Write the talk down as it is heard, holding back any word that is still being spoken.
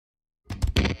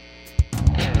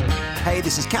Hi,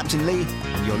 this is Captain Lee,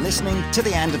 and you're listening to the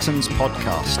Andertons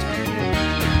podcast.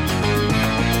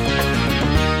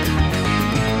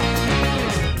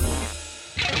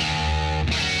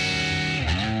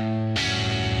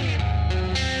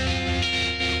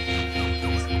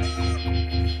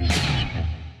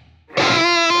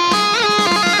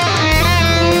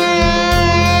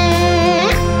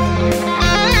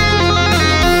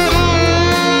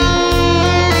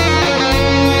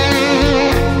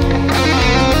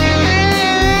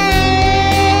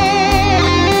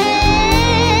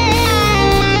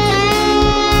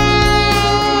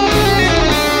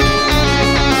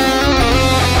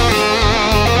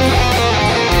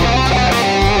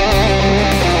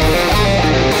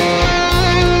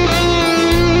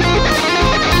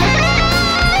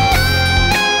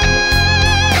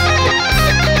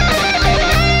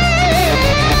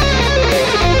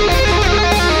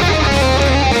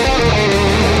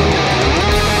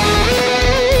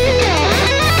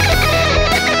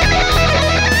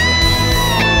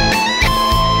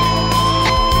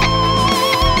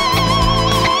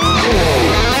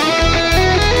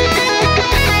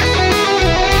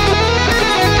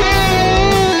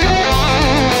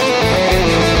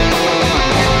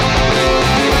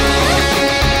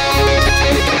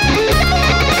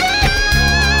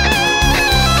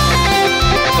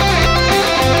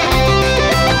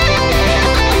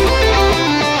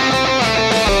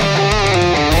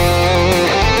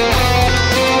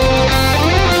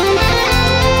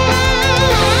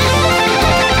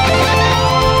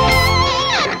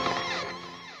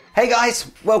 Hey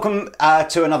guys, welcome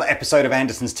to another episode of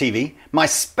Andertons TV. My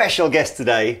special guest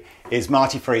today is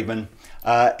Marty Friedman.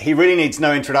 He really needs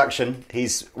no introduction.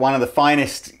 He's one of the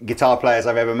finest guitar players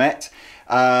I've ever met.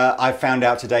 I found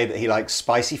out today that he likes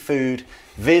spicy food,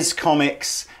 Viz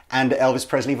comics, and Elvis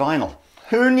Presley vinyl.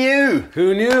 Who knew?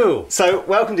 Who knew? So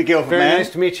welcome to Guildford, Very man. nice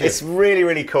to meet you. It's really,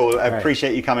 really cool. I Right.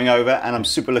 appreciate you coming over, and I'm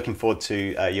super looking forward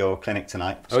to your clinic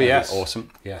tonight. It's gonna be yes. awesome.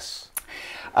 Yes.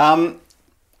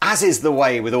 As is the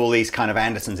way with all these kind of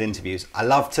Andertons interviews, I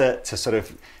love to sort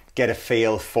of get a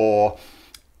feel for,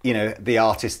 you know, the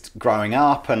artist growing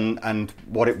up and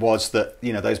what it was that,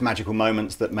 you know, those magical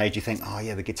moments that made you think, oh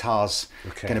yeah, the guitar's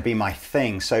going to be my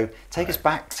thing. So take us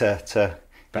back to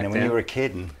you know, when you were a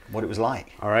kid and what it was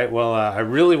like. All right. Well, I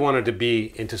really wanted to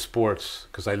be into sports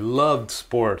because I loved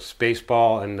sports,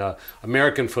 baseball and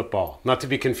American football. Not to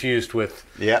be confused with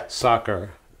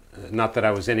soccer. Not that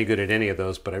I was any good at any of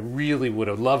those, but I really would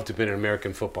have loved to have been an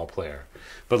American football player.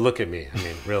 But look at me. I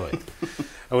mean, really.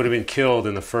 I would have been killed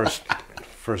in the first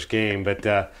game.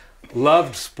 But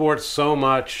loved sports so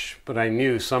much, but I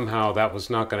knew somehow that was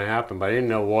not going to happen. But I didn't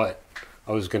know what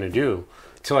I was going to do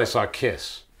until I saw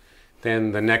Kiss.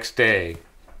 Then the next day,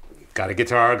 got a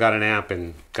guitar, got an amp,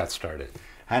 and got started.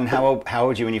 And how old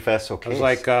were you when you first saw Kiss? I was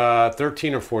like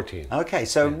 13 or 14. Okay,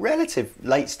 so relative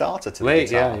late starter to the late,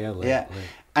 guitar. Late.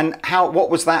 And what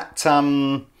was that,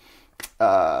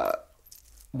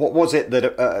 what was it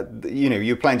that, you know,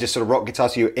 you were playing just sort of rock guitar,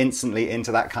 so you were instantly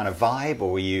into that kind of vibe,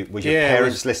 or were your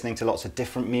parents listening to lots of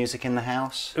different music in the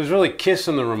house? It was really Kiss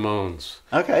and the Ramones.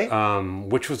 Okay.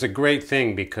 Which was a great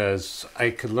thing because I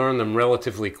could learn them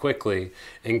relatively quickly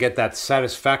and get that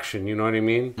satisfaction, you know what I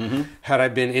mean? Mm-hmm. Had I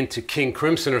been into King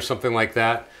Crimson or something like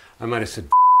that, I might have said,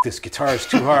 this guitar is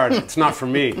too hard, it's not for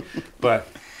me. But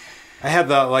I had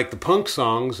the punk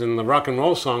songs and the rock and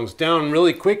roll songs down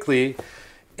really quickly,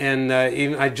 and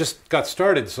even I just got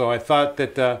started, so I thought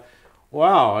that,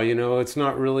 wow, you know, it's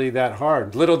not really that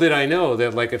hard. Little did I know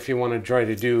that, like, if you want to try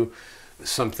to do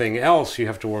something else, you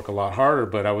have to work a lot harder,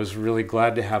 but I was really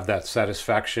glad to have that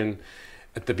satisfaction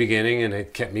at the beginning, and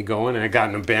it kept me going, and I got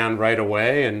in a band right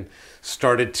away and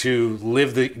started to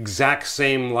live the exact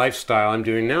same lifestyle I'm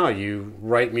doing now. You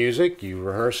write music, you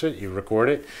rehearse it, you record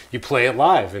it, you play it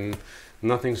live, and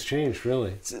nothing's changed,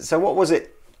 really. So what was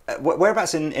it,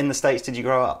 whereabouts in the States did you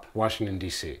grow up? Washington,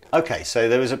 D.C. Okay, so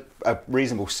there was a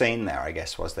reasonable scene there, I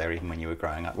guess, was there, even when you were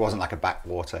growing up? It wasn't like a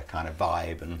backwater kind of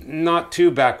vibe? And not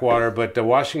too backwater, but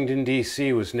Washington,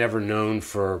 D.C. was never known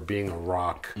for being a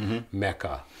rock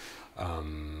mecca.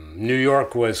 New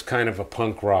York was kind of a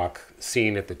punk rock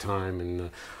scene at the time,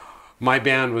 and my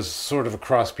band was sort of a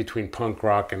cross between punk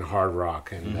rock and hard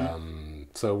rock, and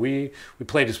so we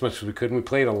played as much as we could, and we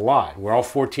played a lot. We're all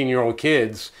 14-year-old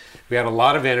kids. We had a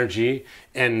lot of energy,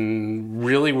 and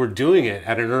really were doing it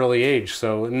at an early age.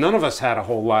 So none of us had a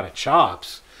whole lot of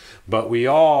chops, but we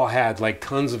all had like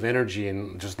tons of energy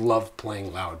and just loved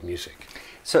playing loud music.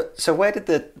 So where did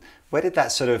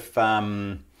that sort of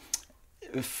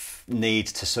need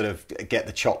to sort of get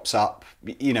the chops up?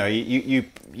 You know,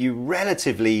 you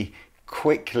relatively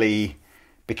quickly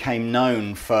became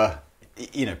known for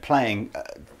playing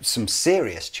some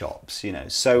serious chops,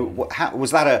 So how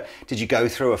was that did you go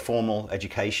through a formal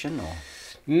education or?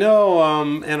 No,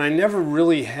 and I never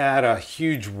really had a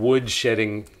huge wood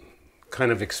shedding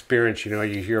kind of experience. You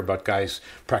hear about guys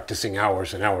practicing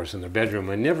hours and hours in their bedroom.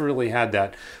 I never really had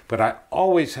that, but I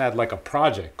always had like a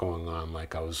project going on.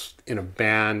 Like I was in a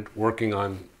band working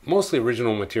on mostly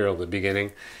original material at the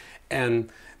beginning. And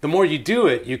the more you do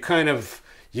it, you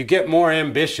get more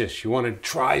ambitious. You want to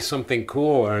try something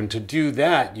cool. And to do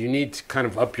that, you need to kind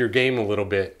of up your game a little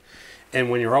bit. And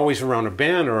when you're always around a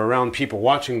band or around people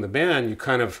watching the band, you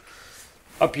kind of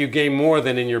up your game more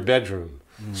than in your bedroom.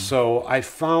 So I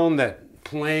found that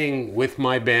playing with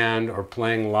my band or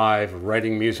playing live or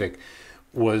writing music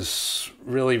was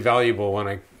really valuable when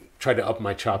I tried to up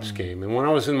my chops game. And when I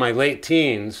was in my late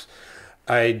teens,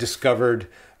 I discovered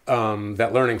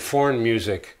that learning foreign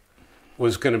music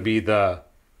was going to be the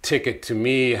ticket to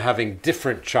me having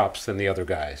different chops than the other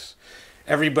guys.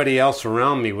 Everybody else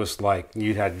around me was like,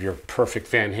 you had your perfect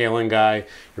Van Halen guy,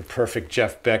 your perfect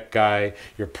Jeff Beck guy,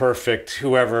 your perfect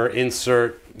whoever,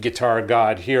 insert guitar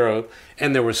god hero,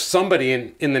 and there was somebody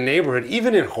in the neighborhood,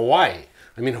 even in Hawaii.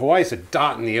 I mean, Hawaii's a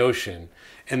dot in the ocean,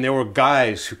 and there were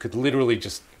guys who could literally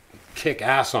just kick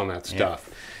ass on that stuff.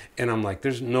 Yeah. And I'm like,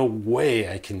 there's no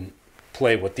way I can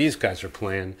play what these guys are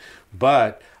playing.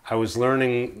 But I was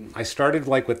learning, I started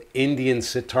like with Indian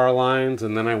sitar lines,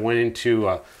 and then I went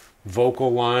into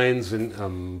vocal lines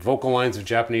of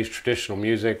Japanese traditional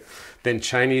music, then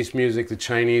Chinese music, the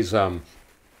Chinese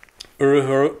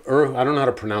urhu, I don't know how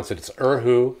to pronounce it, it's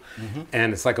urhu,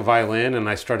 and it's like a violin, and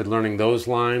I started learning those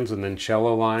lines, and then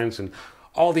cello lines, and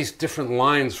all these different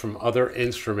lines from other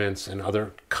instruments and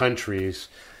other countries,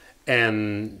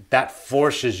 and that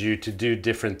forces you to do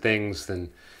different things than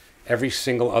every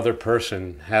single other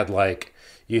person had. Like,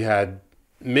 you had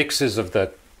mixes of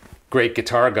the great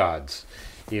guitar gods.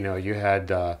 You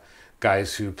had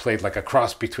guys who played like a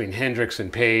cross between Hendrix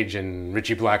and Page and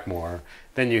Ritchie Blackmore.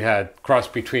 Then you had cross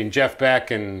between Jeff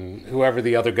Beck and whoever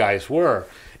the other guys were.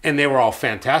 And they were all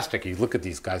fantastic. You look at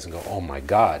these guys and go, oh my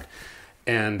God.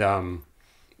 And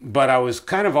but I was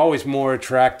kind of always more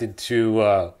attracted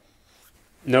to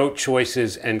note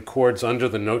choices and chords under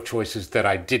the note choices that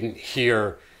I didn't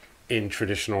hear in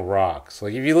traditional rock. So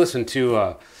like if you listen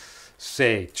to,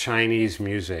 say, Chinese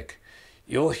music,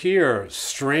 you'll hear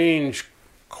strange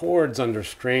chords under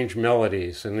strange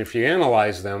melodies. And if you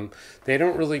analyze them, they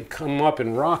don't really come up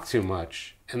in rock too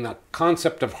much. And the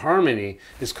concept of harmony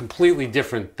is completely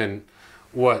different than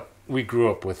what we grew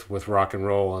up with rock and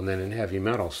roll and then in heavy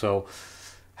metal. So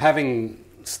having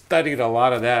studied a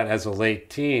lot of that as a late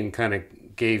teen kind of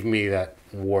gave me that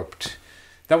warped.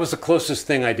 That was the closest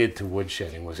thing I did to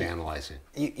woodshedding, was analyzing.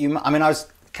 You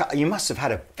must have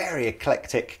had a very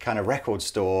eclectic kind of record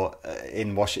store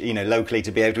in Washington, locally,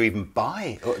 to be able to even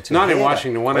buy. Not in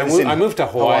Washington. When I moved to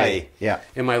Hawaii, yeah,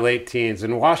 in my late teens.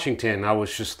 In Washington, I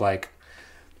was just like,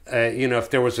 if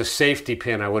there was a safety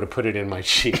pin, I would have put it in my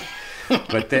Jeep.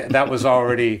 But that was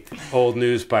already old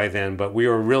news by then. But we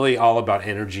were really all about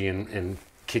energy and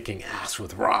kicking ass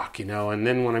with rock, And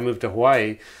then when I moved to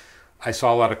Hawaii, I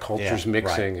saw a lot of cultures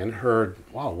mixing and heard,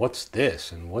 wow, what's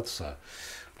this? And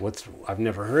I've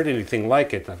never heard anything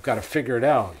like it. I've got to figure it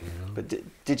out. But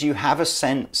did you have a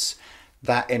sense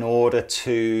that in order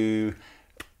to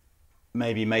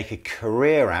maybe make a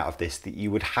career out of this, that you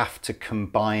would have to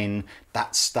combine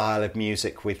that style of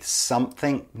music with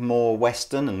something more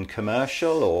Western and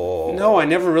commercial? Or no, I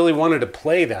never really wanted to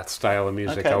play that style of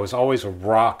music. Okay. I was always a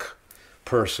rock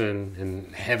person,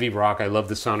 and heavy rock. I love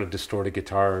the sound of distorted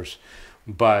guitars.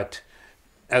 But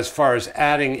as far as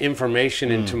adding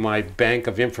information into my bank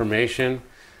of information,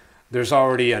 there's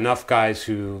already enough guys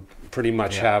who pretty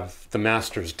much have the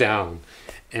masters down.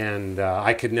 And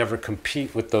I could never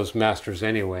compete with those masters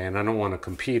anyway. And I don't want to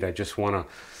compete. I just want to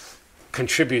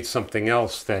contribute something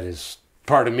else that is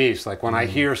part of me. It's like when I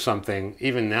hear something,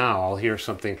 even now, I'll hear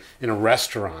something in a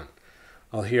restaurant.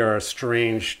 I'll hear a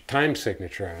strange time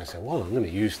signature, and I say, well, I'm going to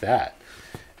use that.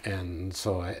 And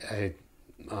so I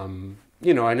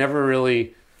never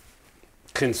really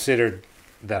considered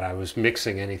that I was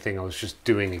mixing anything. I was just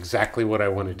doing exactly what I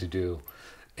wanted to do,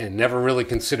 and never really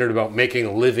considered about making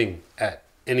a living at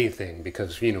anything,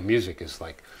 because music is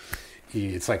like,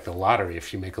 it's like the lottery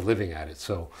if you make a living at it.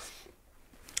 So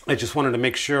I just wanted to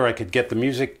make sure I could get the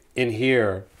music in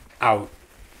here out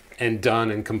and done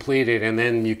and completed, and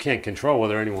then you can't control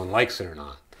whether anyone likes it or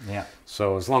not. Yeah.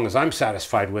 So as long as I'm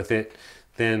satisfied with it,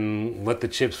 then let the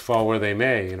chips fall where they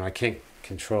may. I can't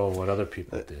control what other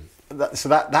people did.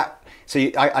 So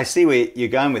I see where you're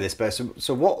going with this, but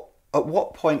at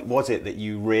what point was it that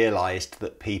you realised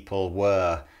that people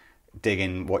were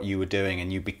digging what you were doing,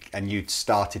 and you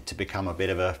started to become a bit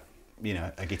of a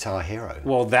guitar hero?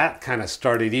 Well, that kind of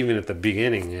started even at the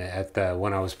beginning,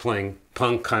 when I was playing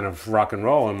punk kind of rock and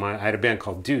roll, and I had a band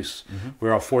called Deuce. We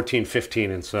were all 14,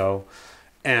 15,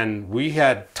 and we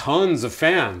had tons of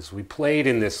fans. We played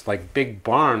in this like big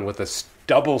barn with a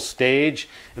double stage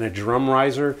and a drum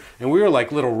riser, and we were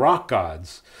like little rock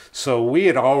gods. So we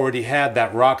had already had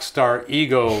that rock star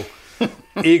ego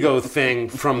thing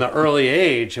from the early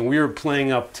age, and we were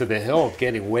playing up to the hilt,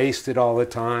 getting wasted all the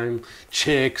time,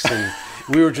 chicks, and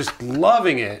we were just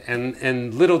loving it.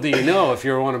 And little do you know, if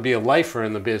you want to be a lifer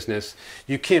in the business,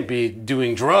 you can't be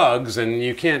doing drugs, and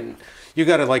you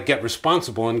got to like get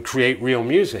responsible and create real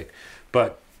music.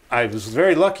 But I was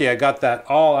very lucky. I got that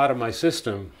all out of my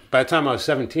system by the time I was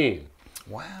 17.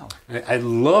 Wow. I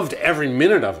loved every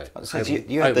minute of it. So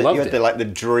you had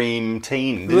the dream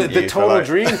team, didn't you? The total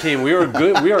dream team. We were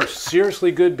good. We are a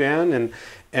seriously good band,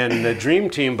 and the dream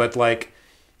team. But like,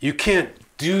 you can't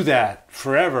do that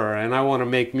forever. And I want to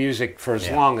make music for as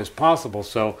long as possible.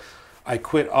 So I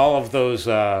quit all of those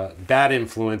bad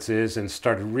influences and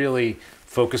started really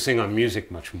focusing on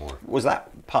music much more. Was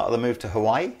that part of the move to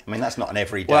Hawaii? I mean, that's not an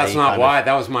everyday. Well, that's not why.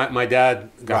 That was my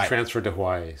dad got transferred to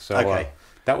Hawaii. So. Okay.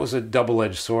 That was a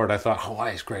double-edged sword. I thought,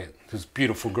 Hawaii's great. There's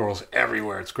beautiful girls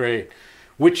everywhere. It's great.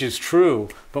 Which is true.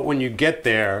 But when you get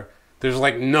there, there's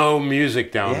like no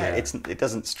music down there. It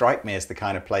doesn't strike me as the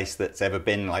kind of place that's ever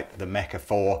been like the mecca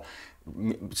for,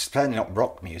 certainly not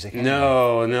rock music. Anyway.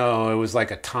 No. It was like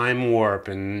a time warp,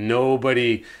 and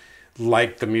nobody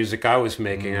liked the music I was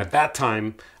making. At that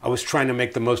time, I was trying to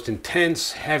make the most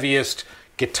intense, heaviest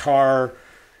guitar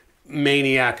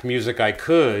maniac music I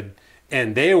could.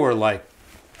 And they were like,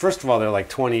 first of all, they're like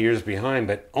 20 years behind,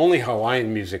 but only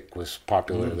Hawaiian music was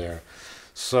popular there.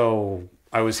 So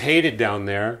I was hated down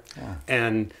there,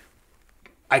 and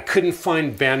I couldn't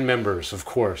find band members, of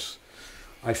course.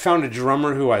 I found a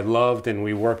drummer who I loved, and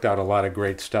we worked out a lot of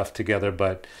great stuff together,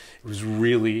 but it was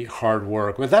really hard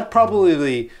work. But that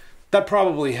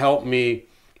probably helped me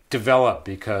develop,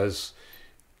 because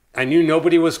I knew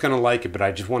nobody was going to like it, but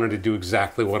I just wanted to do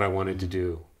exactly what I wanted to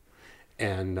do.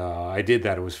 And I did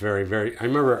that. It was very, very... I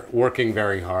remember working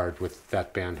very hard with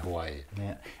that band, Hawaii.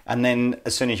 Yeah. And then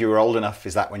as soon as you were old enough,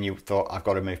 is that when you thought, I've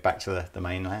got to move back to the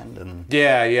mainland? And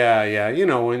Yeah. You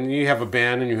know, when you have a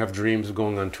band and you have dreams of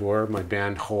going on tour, my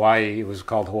band, Hawaii, it was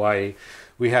called Hawaii.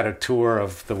 We had a tour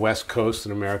of the West Coast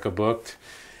in America booked.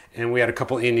 And we had a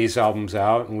couple indies albums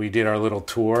out, and we did our little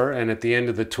tour. And at the end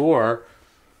of the tour,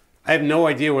 I have no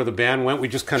idea where the band went. We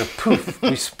just kind of poof,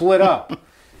 we split up.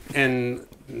 And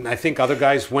I think other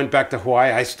guys went back to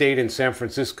Hawaii. I stayed in San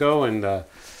Francisco and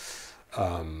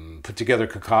put together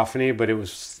Cacophony, but it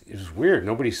was weird.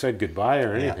 Nobody said goodbye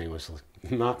or anything. It was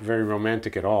not very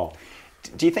romantic at all.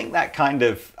 Do you think that kind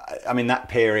of, I mean, that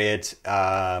period,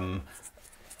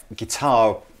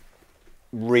 guitar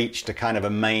reached a kind of a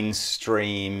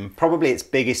mainstream, probably its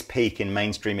biggest peak in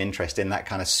mainstream interest in that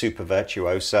kind of super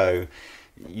virtuoso,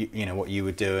 you know, what you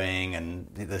were doing, and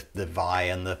the Vai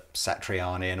and the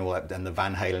Satriani and all that, and the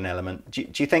Van Halen element. Do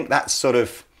you think that's sort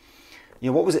of,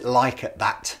 you know, what was it like at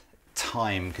that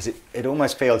time? Because it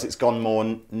almost feels it's gone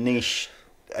more niche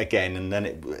again, and then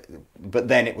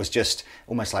it was just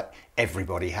almost like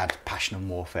everybody had Passion and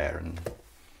Warfare. And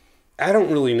I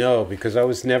don't really know, because I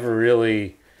was never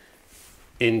really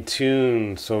in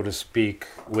tune, so to speak,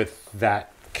 with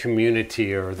that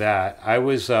community or that. I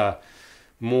was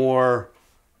more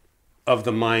of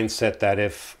the mindset that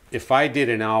if I did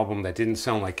an album that didn't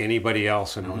sound like anybody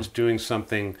else, and I was doing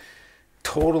something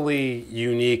totally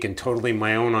unique and totally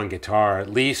my own on guitar, at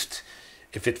least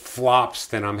if it flops,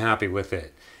 then I'm happy with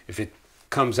it. If it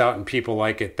comes out and people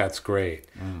like it, that's great.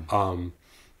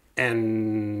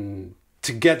 And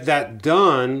to get that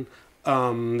done,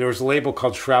 there was a label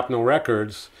called Shrapnel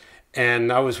Records,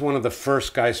 and I was one of the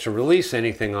first guys to release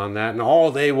anything on that, and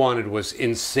all they wanted was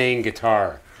insane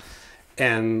guitar.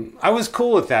 And I was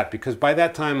cool with that, because by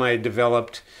that time I had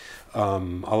developed a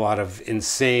lot of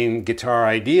insane guitar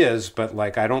ideas, but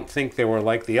like I don't think they were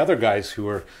like the other guys who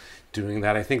were doing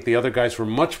that. I think the other guys were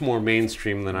much more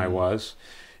mainstream than I was.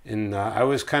 And I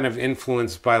was kind of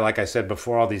influenced by, like I said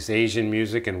before, all these Asian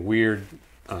music and weird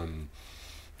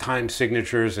time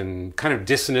signatures and kind of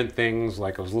dissonant things.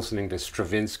 Like I was listening to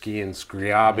Stravinsky and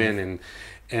Scriabin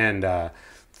and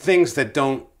things that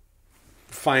don't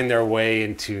find their way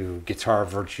into guitar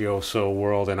virtuoso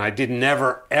world. And I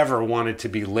never ever wanted to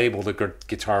be labeled a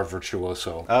guitar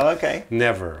virtuoso. Oh, okay.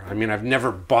 Never. I mean, I've never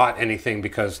bought anything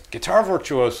because guitar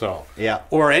virtuoso. Yeah.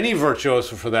 Or any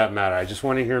virtuoso for that matter. I just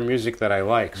want to hear music that I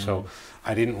like. So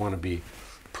I didn't want to be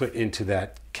put into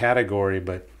that category,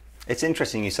 but It's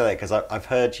interesting you say that, because I've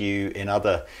heard you in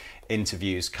other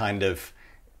interviews kind of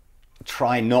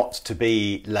try not to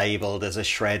be labelled as a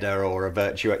shredder or a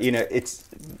virtuoso. You know, it's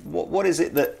what is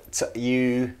it that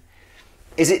you?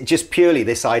 Is it just purely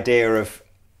this idea of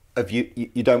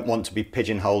you don't want to be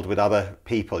pigeonholed with other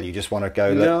people? You just want to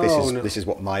go, look, this is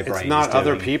what my brain is doing. It's not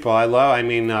other people. I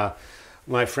mean,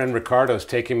 my friend Ricardo's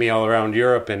taking me all around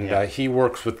Europe, and he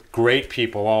works with great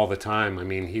people all the time. I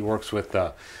mean, he works with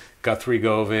Guthrie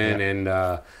Govan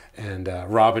and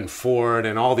Robin Ford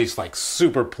and all these like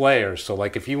super players. So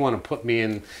like if you want to put me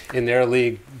in their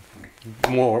league,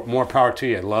 more power to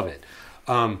you. I love it.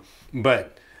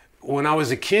 But when I was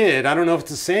a kid, I don't know if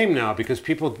it's the same now, because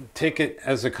people take it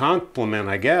as a compliment,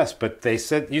 I guess, but they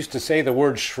used to say the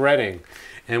word shredding,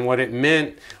 and what it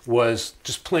meant was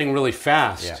just playing really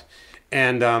fast. Yeah.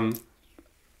 And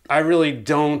I really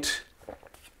don't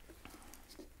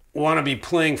want to be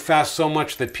playing fast so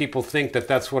much that people think that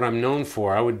that's what I'm known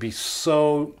for. I would be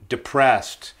so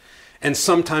depressed. And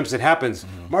sometimes it happens.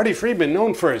 Marty Friedman,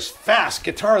 known for his fast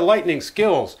guitar lightning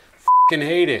skills, fucking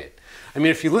hate it. I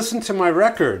mean, if you listen to my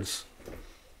records,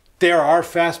 there are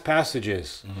fast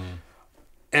passages.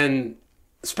 And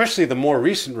especially the more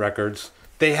recent records,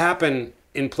 they happen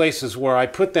in places where I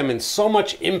put them in so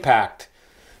much impact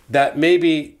that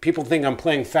maybe people think I'm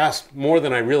playing fast more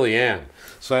than I really am.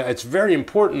 So it's very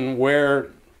important where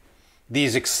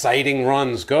these exciting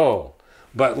runs go.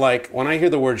 But like when I hear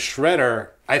the word shredder,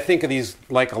 I think of these,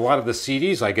 like a lot of the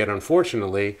CDs I get,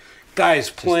 unfortunately, guys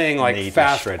playing like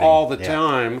fast all the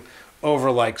time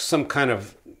over like some kind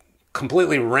of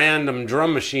completely random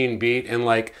drum machine beat and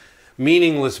like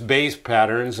meaningless bass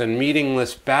patterns and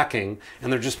meaningless backing,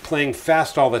 and they're just playing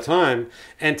fast all the time.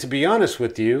 And to be honest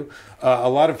with you, a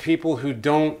lot of people who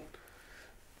don't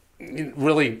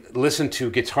really listen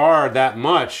to guitar that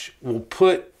much will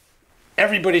put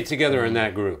everybody together in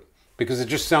that group because it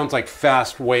just sounds like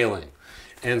fast wailing.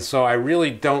 And so I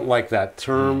really don't like that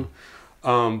term.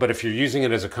 But if you're using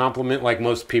it as a compliment, like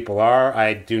most people are,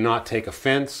 I do not take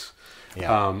offense.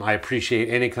 I appreciate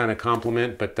any kind of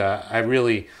compliment, but I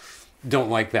really don't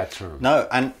like that term. No,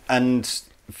 and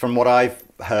from what I've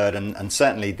heard, and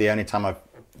certainly the only time I've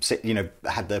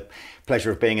had the pleasure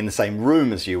of being in the same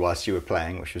room as you whilst you were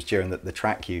playing, which was during the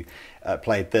track you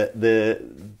played,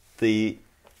 the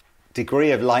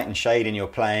degree of light and shade in your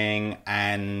playing,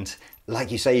 and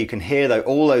like you say, you can hear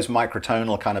all those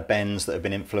microtonal kind of bends that have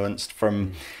been influenced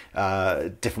from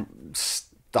different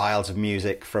styles of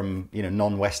music, from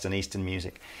non-Western Eastern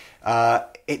music.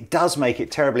 It does make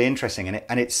it terribly interesting, and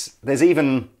there's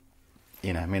even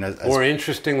or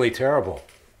interestingly terrible.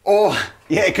 Or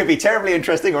it could be terribly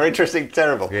interesting or interesting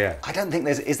terrible. Yeah. I don't think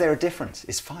is there a difference?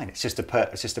 It's fine. It's just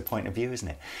a point of view, isn't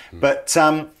it? But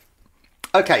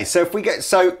okay, so if we get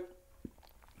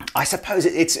I suppose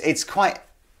it's quite.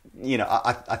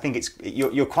 I think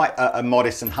you're quite a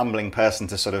modest and humbling person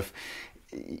to sort of,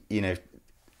 when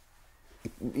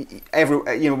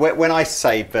I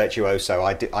say virtuoso,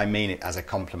 I mean it as a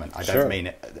compliment. I don't mean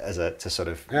it as to sort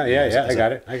of. I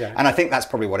got it. And I think that's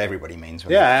probably what everybody means.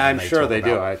 I'm sure they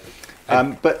do.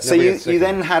 But so you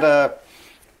then had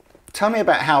tell me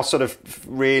about how sort of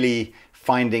really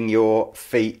finding your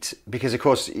feet, because of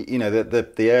course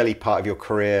the early part of your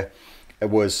career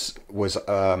was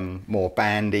more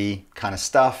bandy kind of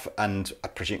stuff, and I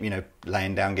presume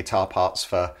laying down guitar parts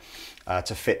for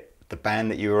to fit the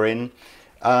band that you were in.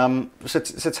 So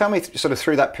tell me sort of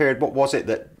through that period, what was it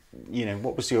that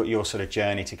what was your sort of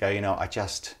journey to go, I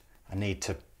need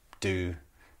to do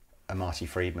a Marty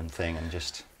Friedman thing, and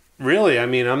just really, I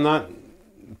mean, I'm not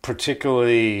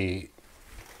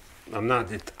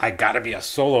I gotta be a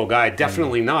solo guy,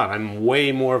 definitely not. I'm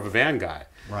way more of a band guy.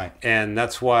 Right. And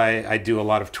that's why I do a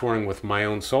lot of touring with my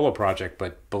own solo project.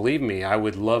 But believe me, I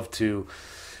would love to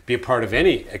be a part of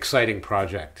any exciting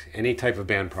project, any type of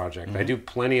band project. I do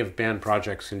plenty of band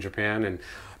projects in Japan and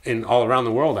in all around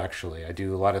the world, actually. I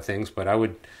do a lot of things, but I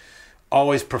would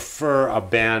always prefer a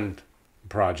band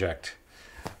project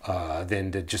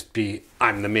than to just be,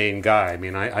 I'm the main guy. I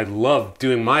mean, I love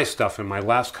doing my stuff, and my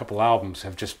last couple albums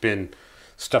have just been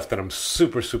stuff that I'm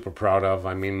super, super proud of.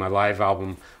 I mean, my live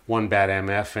album, One Bad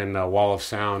MF and Wall of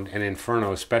Sound and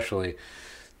Inferno especially,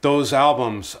 those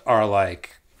albums are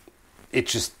like,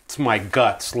 it's my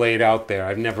guts laid out there.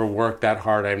 I've never worked that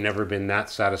hard. I've never been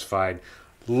that satisfied.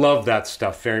 Love that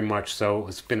stuff very much. So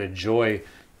it's been a joy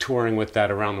touring with that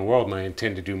around the world, and I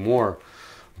intend to do more.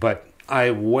 But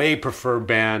I way prefer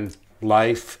band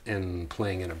life and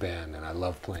playing in a band, and I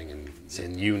love playing in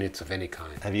units of any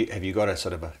kind. Have you got a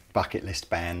sort of a bucket list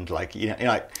band, like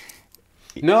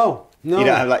No. You don't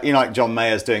have like, like John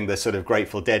Mayer's doing the sort of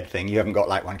Grateful Dead thing. You haven't got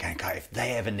like one going, God, if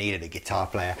they ever needed a guitar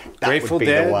player, that Grateful would be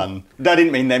Dead? the one. I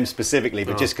didn't mean them specifically,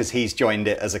 but just because he's joined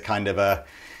it as a kind of a...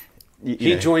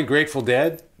 He joined Grateful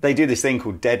Dead? They do this thing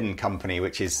called Dead and Company,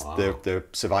 which is the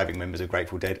surviving members of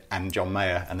Grateful Dead and John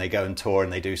Mayer, and they go and tour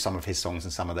and they do some of his songs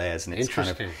and some of theirs, and it's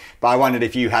Interesting. kind of... But I wondered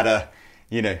if you had a,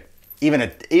 even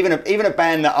a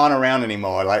band that aren't around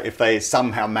anymore, like if they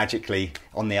somehow magically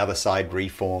on the other side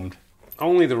reformed.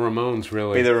 Only the Ramones,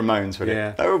 really. Be the Ramones, would Yeah.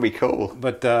 it? That would be cool.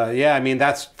 But I mean,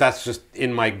 that's just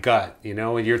in my gut, and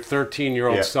your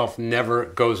 13-year-old self never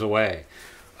goes away.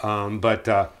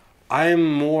 But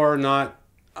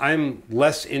I'm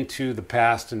less into the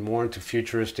past and more into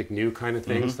futuristic new kind of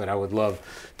things, that I would love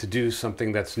to do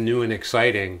something that's new and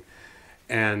exciting.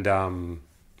 And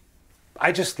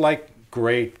I just like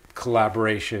great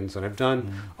collaborations, and I've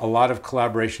done a lot of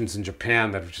collaborations in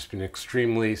Japan that have just been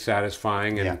extremely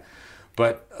satisfying. And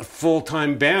but a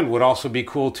full-time band would also be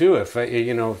cool too.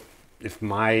 If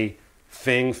my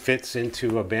thing fits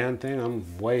into a band thing,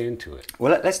 I'm way into it.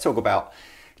 Well, let's talk about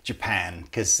Japan,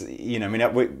 because we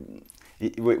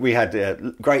had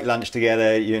a great lunch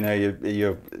together.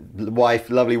 Your wife,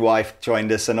 lovely wife,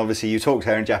 joined us, and obviously you talk to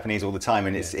her in Japanese all the time,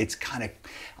 and it's kind of,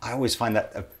 I always find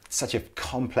that such a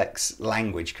complex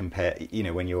language compared,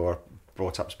 when you're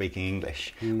brought up speaking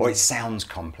English, or it sounds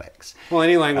complex. Well,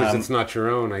 any language that's not your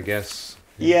own, I guess.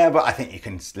 Yeah, but I think you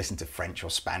can listen to French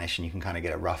or Spanish and you can kind of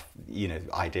get a rough,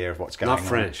 idea of what's going on. Not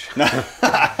French.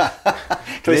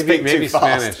 Maybe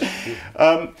Spanish.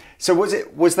 So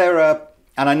was there a,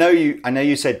 and I know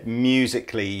you said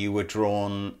musically you were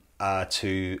drawn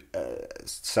to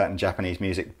certain Japanese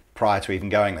music prior to even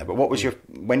going there, but what was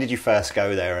when did you first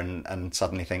go there and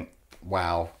suddenly think,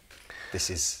 wow, this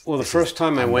is... Well, the first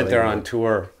time I went there on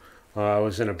tour, I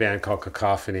was in a band called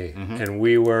Cacophony, and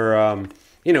we were...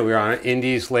 we were on an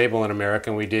indies label in America,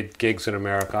 and we did gigs in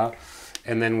America.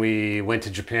 And then we went to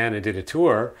Japan and did a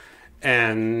tour.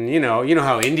 And, you know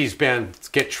how indies bands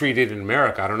get treated in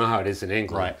America. I don't know how it is in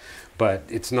England. Right. But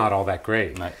it's not all that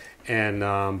great. Right. And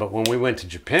but when we went to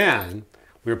Japan,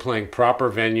 we were playing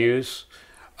proper venues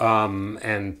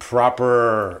and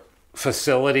proper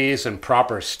facilities and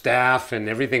proper staff, and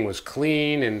everything was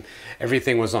clean and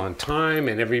everything was on time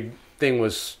and everything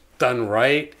was done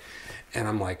right. And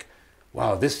I'm like,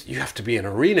 wow, you have to be an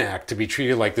arena act to be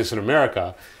treated like this in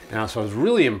America. And so I was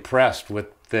really impressed with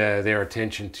their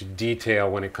attention to detail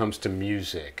when it comes to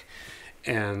music.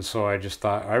 And so I just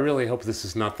thought, I really hope this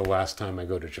is not the last time I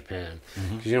go to Japan.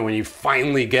 Because, when you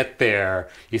finally get there,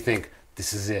 you think,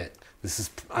 this is it.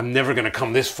 I'm never going to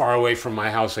come this far away from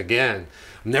my house again.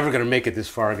 I'm never going to make it this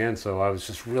far again. So I was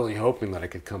just really hoping that I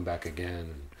could come back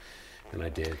again. And I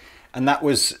did. And that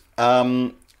was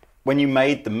when you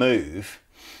made the move.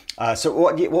 So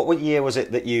what year was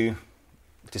it that you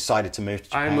decided to move to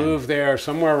Japan? I moved there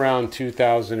somewhere around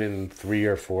 2003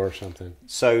 or 4 or something.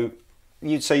 So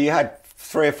you had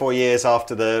 3 or 4 years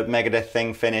after the Megadeth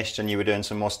thing finished, and you were doing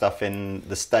some more stuff in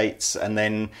the States, and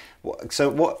then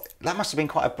that must have been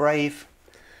quite a brave,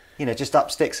 just up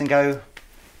sticks and go.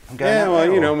 I'm going. Yeah,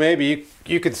 well, maybe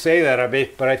you could say that a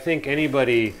bit, but I think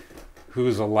anybody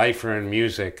who's a lifer in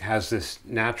music has this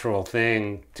natural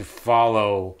thing to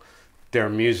follow their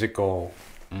musical.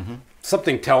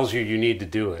 Something tells you need to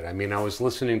do it. I mean, I was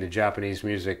listening to Japanese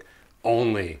music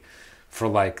only for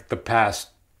like the past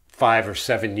 5 or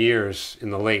 7 years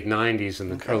in the late 90s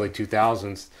and the early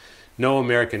 2000s. No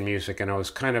American music, and I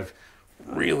was kind of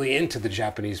really into the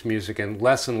Japanese music and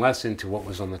less into what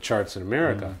was on the charts in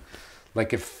America.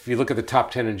 Like if you look at the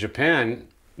top 10 in Japan,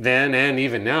 then and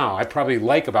even now, I probably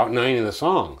like about 9 of the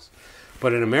songs.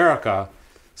 But in America,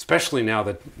 especially now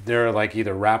that they're like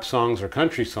either rap songs or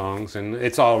country songs, and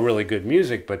it's all really good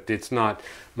music, but it's not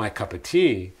my cup of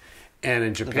tea. And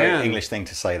in Japan... A very English thing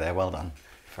to say there, well done.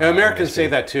 Americans say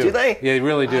that too. Do they? Yeah, they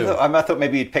really do. I thought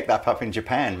maybe you'd pick that up in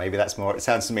Japan. Maybe that's more... It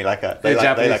sounds to me like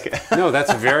Japanese. No,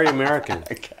 that's very American.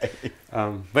 Okay.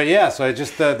 But yeah, so I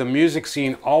just the music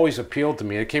scene always appealed to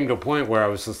me. It came to a point where I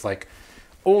was just like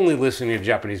only listening to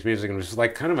Japanese music, and it was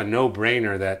like kind of a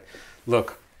no-brainer that,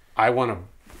 look, I want to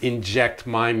inject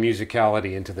my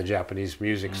musicality into the Japanese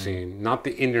music scene, not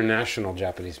the international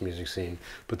Japanese music scene,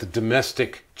 but the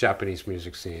domestic Japanese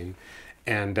music scene.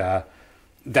 And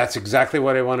that's exactly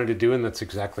what I wanted to do, and that's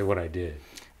exactly what I did.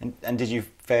 And did you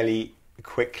fairly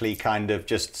quickly kind of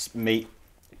just meet,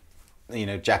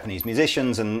 Japanese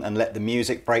musicians and let the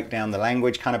music break down the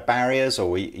language kind of barriers,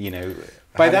 or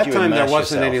By that time, there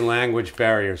wasn't any language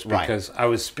barriers because Right. I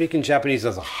was speaking Japanese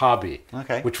as a hobby,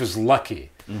 which was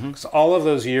lucky. Because all of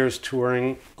those years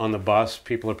touring on the bus,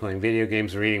 people are playing video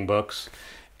games or reading books,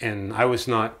 and I was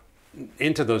not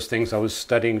into those things, I was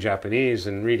studying Japanese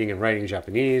and reading and writing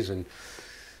Japanese, and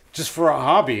just for a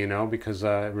hobby, you know, because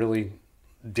I really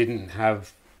didn't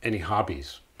have any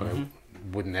hobbies. But I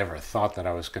wouldn't ever have thought that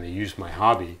I was going to use my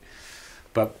hobby.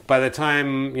 But by the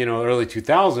time, you know, early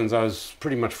 2000s, I was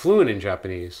pretty much fluent in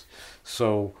Japanese.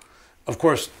 So, of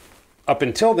course, up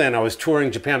until then, I was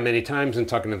touring Japan many times and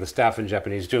talking to the staff in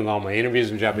Japanese, doing all my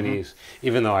interviews in Japanese,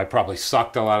 even though I probably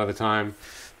sucked a lot of the time.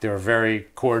 They were very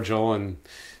cordial and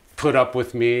put up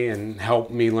with me and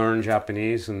helped me learn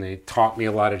Japanese, and they taught me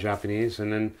a lot of Japanese.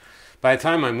 And then by the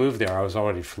time I moved there, I was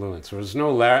already fluent. So there was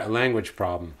no language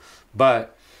problem.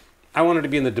 But I wanted to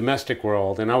be in the domestic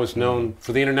world, and I was known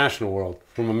for the international world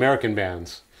from American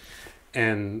bands.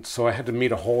 And so I had to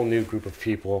meet a whole new group of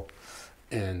people.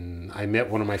 And I met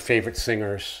one of my favorite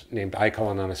singers named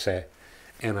Aiko Ananase,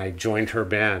 and I joined her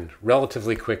band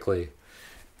relatively quickly.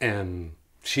 And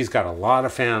she's got a lot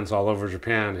of fans all over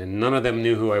Japan, and none of them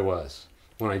knew who I was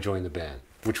when I joined the band,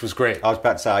 which was great. I was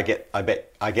about to say,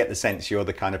 I get the sense you're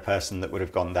the kind of person that would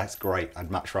have gone, that's great,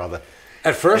 I'd much rather.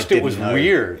 At first it was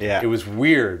weird. Yeah. It was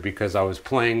weird because I was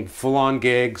playing full-on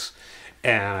gigs,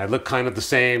 and I looked kind of the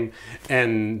same,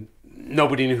 and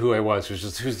nobody knew who I was. It was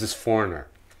just, who's this foreigner?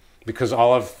 Because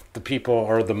all of the people,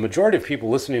 or the majority of people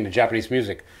listening to Japanese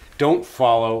music, don't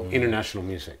follow international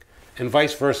music. And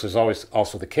vice versa is always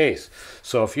also the case.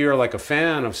 So if you're like a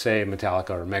fan of, say,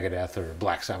 Metallica or Megadeth or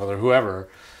Black Sabbath or whoever,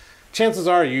 chances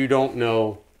are you don't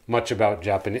know much about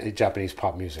Japanese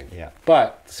pop music. Yeah. But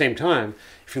at the same time,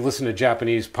 if you listen to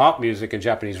Japanese pop music and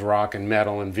Japanese rock and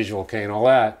metal and visual kei and all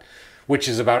that, which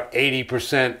is about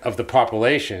 80% of the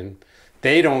population,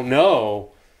 they don't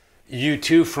know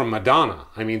U2 from Madonna.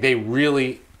 I mean, they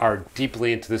really are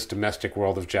deeply into this domestic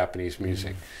world of Japanese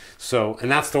music. So, and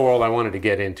that's the world I wanted to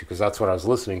get into because that's what I was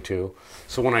listening to.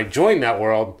 So when I joined that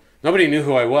world, nobody knew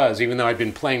who I was, even though I'd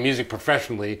been playing music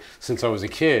professionally since I was a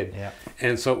kid. Yeah.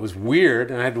 And so it was weird,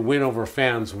 and I had to win over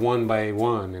fans one by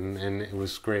one, and it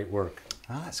was great work.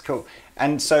 Oh, that's cool.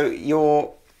 And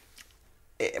so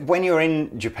when you're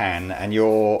in Japan and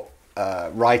you're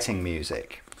writing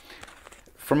music,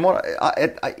 from what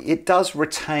it does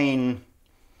retain,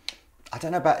 I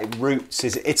don't know about roots.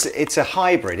 It's a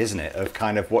hybrid, isn't it, of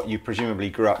kind of what you presumably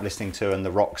grew up listening to and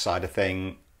the rock side of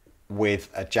thing with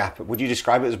a would you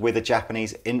describe it as with a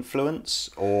Japanese influence,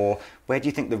 or where do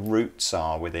you think the roots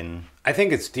are within? I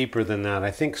think it's deeper than that.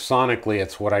 I think sonically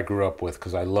it's what I grew up with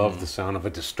because I love the sound of a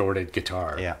distorted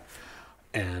guitar. Yeah.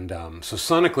 And so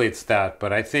sonically it's that,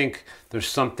 but I think there's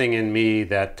something in me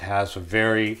that has a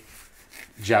very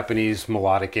Japanese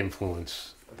melodic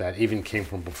influence that even came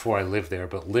from before I lived there,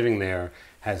 but living there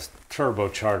has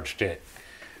turbocharged it.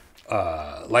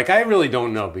 Like I really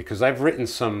don't know because I've written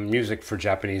some music for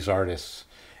Japanese artists,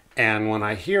 and when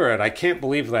I hear it, I can't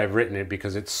believe that I've written it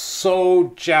because it's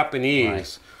so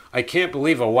Japanese. Right. I can't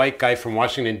believe a white guy from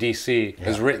Washington, D.C.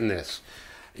 has written this.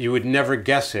 You would never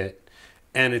guess it,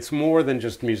 and it's more than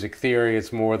just music theory.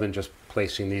 It's more than just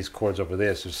placing these chords over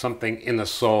this. There's something in the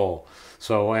soul.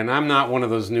 So, and I'm not one of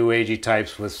those new agey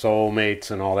types with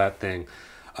soulmates and all that thing.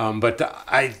 But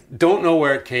I don't know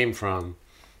where it came from.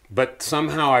 But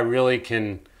somehow I really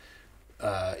can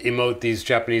emote these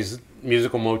Japanese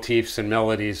musical motifs and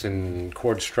melodies and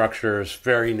chord structures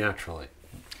very naturally.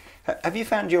 Have you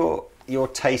found your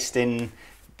taste in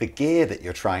the gear that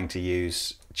you're trying to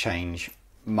use change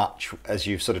much as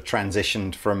you've sort of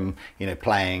transitioned from, you know,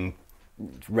 playing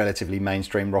relatively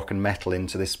mainstream rock and metal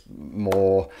into this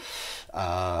more,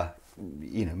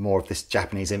 more of this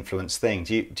Japanese influence thing?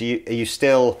 Are you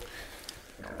still?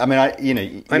 I mean,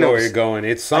 I know where you're going.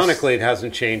 It's sonically, it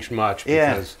hasn't changed much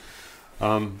because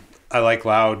I like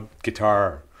loud,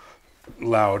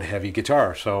 heavy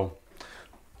guitar. So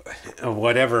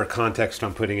whatever context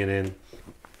I'm putting it in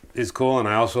is cool, and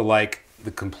I also like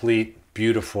the complete,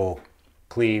 beautiful,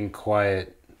 clean,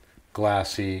 quiet,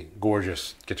 glassy,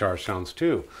 gorgeous guitar sounds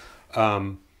too.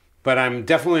 But I'm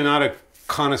definitely not a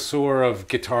connoisseur of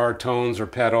guitar tones or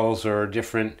pedals or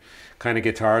different kind of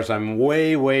guitars. I'm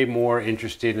way, way more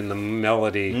interested in the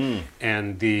melody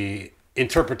and the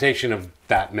interpretation of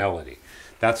that melody.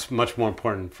 That's much more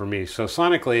important for me. So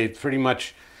sonically, it's pretty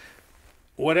much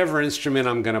whatever instrument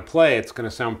I'm going to play, it's going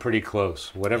to sound pretty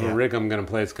close. Whatever rig I'm going to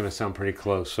play, it's going to sound pretty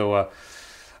close. So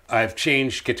I've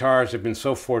changed guitars. I've been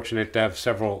so fortunate to have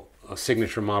several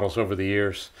signature models over the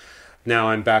years. Now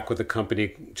I'm back with the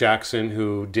company Jackson,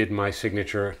 who did my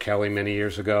signature Kelly many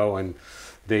years ago, and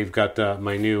they've got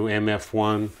my new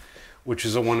MF1, which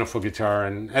is a wonderful guitar.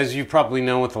 And as you probably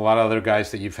know with a lot of other guys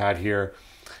that you've had here,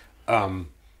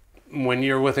 when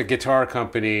you're with a guitar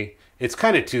company It's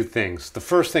kind of two things. The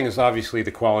first thing is obviously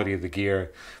the quality of the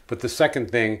gear, but the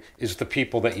second thing is the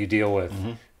people that you deal with,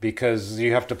 because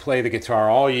you have to play the guitar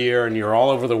all year and you're all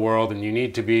over the world and you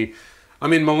need to be,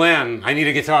 I'm in Milan, I need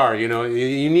a guitar, you know,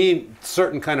 you need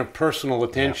certain kind of personal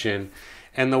attention.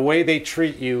 And the way they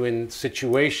treat you in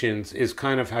situations is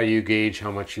kind of how you gauge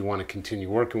how much you want to continue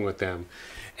working with them.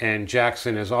 And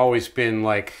Jackson has always been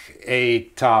like a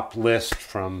top list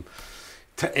from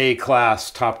to A class,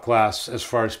 top class as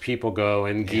far as people go.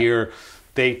 And gear,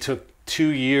 they took 2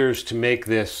 years to make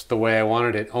this the way I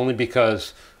wanted it, only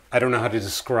because I don't know how to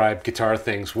describe guitar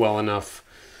things well enough.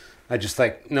 I just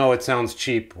like, no, it sounds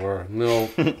cheap, or no,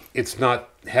 it's not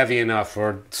heavy enough,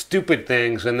 or stupid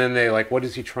things. And then they like, what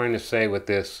is he trying to say with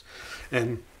this?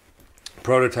 And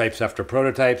prototypes after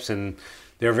prototypes, and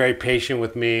they're very patient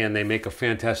with me, and they make a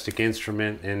fantastic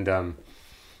instrument. And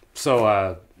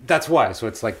so that's why. So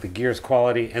it's like the gear's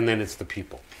quality, and then it's the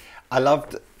people. I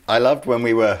loved when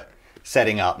we were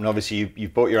setting up, and obviously you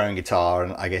bought your own guitar,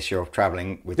 and I guess you're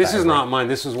traveling with this. Is not mine.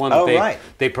 This is one that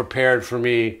they prepared for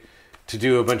me to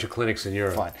do a bunch of clinics in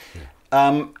Europe. Fine.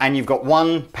 Yeah. And you've got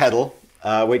one pedal,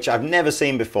 which I've never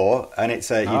seen before, and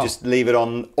it's you just leave it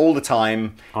on all the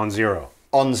time. On zero.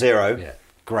 On zero. Yeah.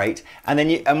 Great. And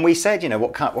then we said, you know,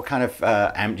 what kind of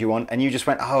amp do you want? And you just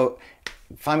went,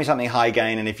 find me something high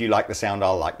gain, and if you like the sound,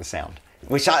 I'll like the sound.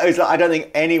 Which I don't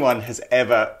think anyone has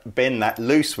ever been that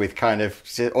loose with, kind of,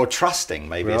 or trusting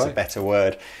maybe is a better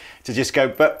word, to just go,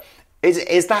 but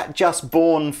is that just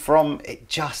born from, it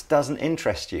just doesn't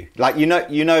interest you? Like, you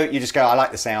just go, I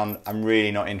like the sound, I'm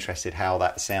really not interested how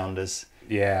that sound is.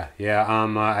 Yeah.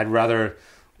 I'd rather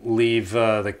leave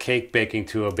the cake baking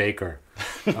to a baker.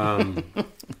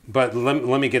 But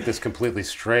let me get this completely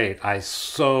straight. I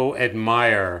so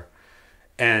admire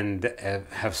and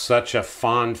have such a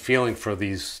fond feeling for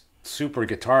these super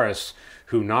guitarists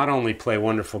who not only play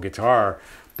wonderful guitar,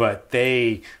 but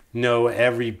they know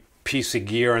every piece of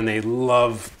gear, and they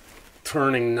love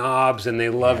turning knobs, and they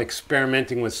love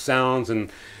experimenting with sounds,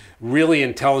 and really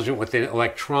intelligent with the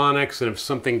electronics. And if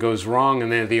something goes wrong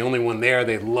and they're the only one there,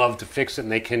 they love to fix it,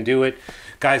 and they can do it.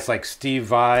 Guys like Steve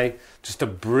Vai, just a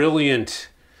brilliant...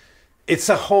 It's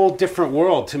a whole different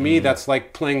world. To me, that's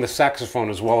like playing the saxophone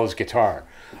as well as guitar.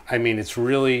 I mean, it's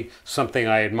really something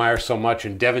I admire so much.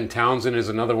 And Devin Townsend is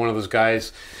another one of those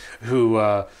guys who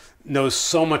knows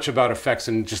so much about effects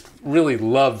and just really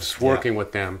loves working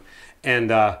with them.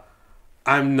 And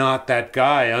I'm not that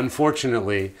guy,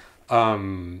 unfortunately.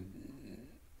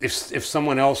 If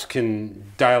someone else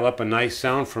can dial up a nice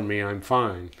sound for me, I'm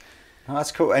fine. Oh,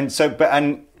 that's cool. And so,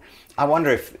 and I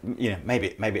wonder if, you know,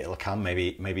 maybe it'll come.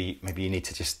 Maybe you need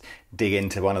to just dig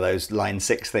into one of those Line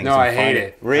 6 things. No, I hate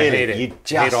it. Really, I hate it. You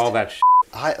just hate all that shit.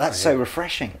 That's so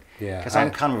refreshing. Yeah, because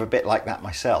I'm kind of a bit like that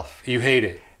myself. You hate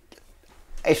it.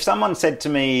 If someone said to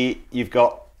me, "You've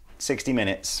got 60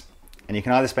 minutes, and you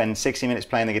can either spend 60 minutes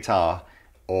playing the guitar,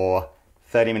 or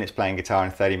 30 minutes playing guitar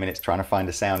and 30 minutes trying to find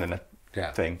a sound in a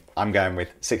thing," I'm going with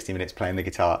 60 minutes playing the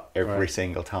guitar every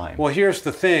single time. Well, here's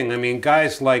the thing. I mean,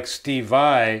 guys like Steve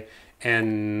Vai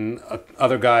and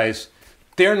other guys,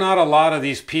 there are not a lot of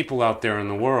these people out there in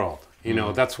the world. You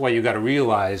know, that's why you got to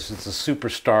realize it's a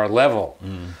superstar level.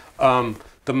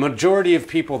 The majority of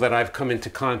people that I've come into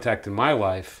contact in my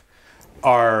life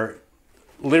are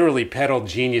literally pedal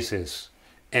geniuses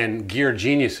and gear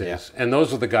geniuses. And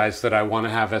those are the guys that I want to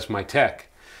have as my tech.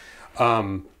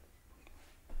 And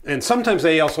sometimes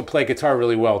they also play guitar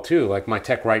really well too. Like my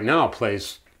tech right now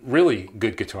plays really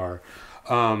good guitar.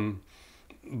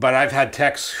 But I've had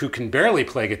techs who can barely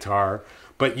play guitar,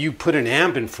 but you put an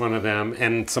amp in front of them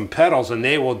and some pedals and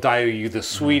they will dial you the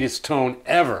sweetest tone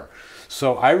ever.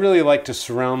 So I really like to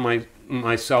surround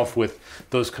myself with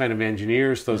those kind of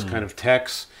engineers, those kind of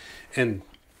techs, and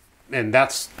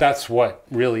that's what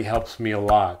really helps me a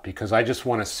lot, because I just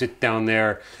want to sit down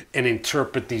there and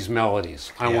interpret these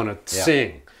melodies. I want to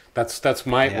sing. That's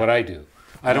what I do.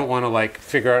 I don't want to like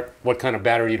figure out what kind of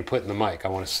battery to put in the mic. I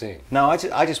want to sing. No, I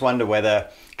just wonder whether,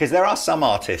 because there are some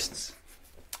artists.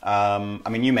 I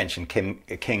mean, you mentioned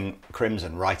King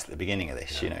Crimson right at the beginning of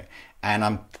this, you know,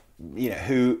 and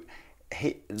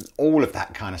all of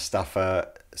that kind of stuff are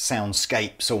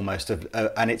soundscapes almost,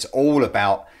 and it's all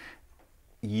about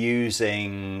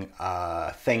using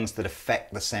things that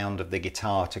affect the sound of the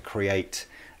guitar to create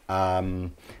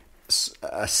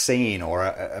a scene,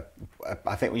 or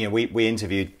I think, you know, we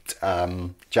interviewed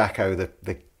Jacko,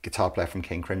 the guitar player from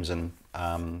King Crimson.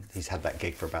 He's had that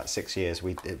gig for about 6 years.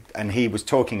 And he was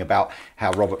talking about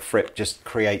how Robert Fripp just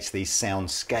creates these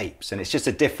soundscapes, and it's just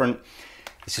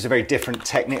a very different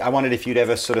technique. I wondered if you'd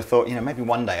ever sort of thought, you know, maybe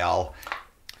one day I'll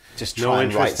just try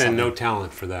and write interest and something. no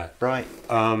talent for that. Right.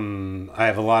 I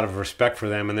have a lot of respect for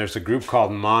them, and there's a group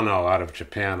called Mono out of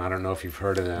Japan. I don't know if you've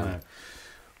heard of them. No.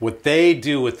 What they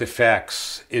do with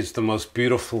effects is the most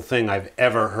beautiful thing I've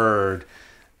ever heard.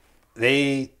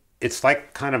 It's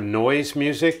like kind of noise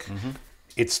music. Mm-hmm.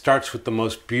 It starts with the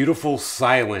most beautiful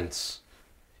silence,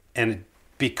 and it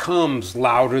becomes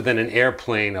louder than an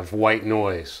airplane of white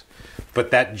noise.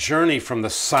 But that journey from the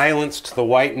silence to the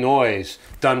white noise,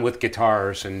 done with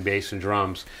guitars and bass and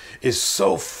drums, is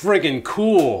so friggin'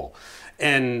 cool.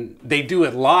 And they do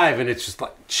it live, and it's just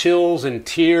like chills and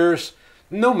tears.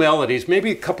 No melodies,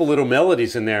 maybe a couple little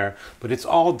melodies in there, but it's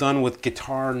all done with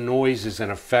guitar noises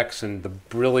and effects and the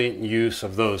brilliant use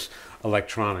of those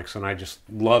electronics. And I just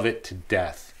love it to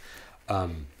death.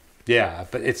 Yeah,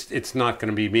 but it's not going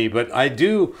to be me. But I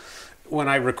do, when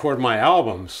I record my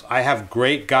albums, I have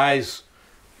great guys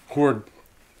who are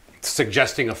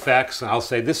suggesting effects, and I'll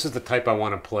say, this is the type I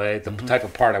want to play, the type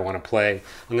of part I want to play.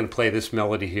 I'm going to play this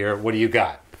melody here. What do you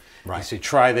got? Right. I say,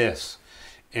 try this.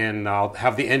 And I'll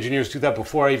have the engineers do that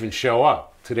before I even show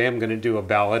up. Today I'm going to do a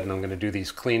ballad, and I'm going to do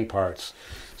these clean parts.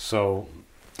 So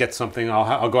get something,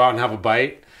 I'll go out and have a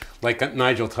bite, like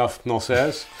Nigel Tufnell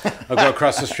says. I'll go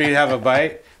across the street, have a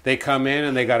bite. They come in,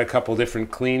 and they got a couple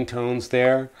different clean tones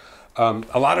there.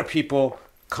 A lot of people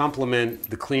compliment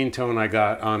the clean tone I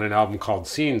got on an album called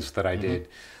Scenes that I did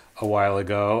a while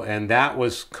ago, and that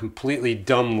was completely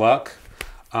dumb luck.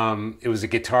 It was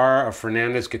a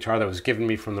Fernandez guitar that was given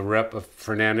me from the rep of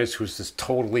Fernandez, who's this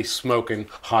totally smoking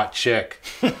hot chick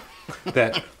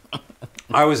that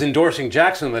I was endorsing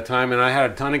Jackson at the time, and I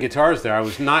had a ton of guitars there. I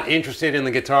was not interested in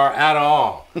the guitar at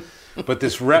all. But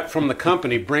this rep from the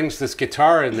company brings this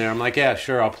guitar in there. I'm like, yeah,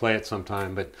 sure, I'll play it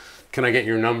sometime, but can I get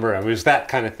your number? It was that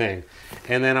kind of thing.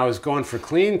 And then I was going for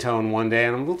clean tone one day,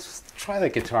 and I'm like, let's try the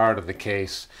guitar out of the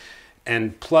case,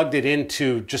 and plugged it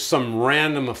into just some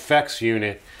random effects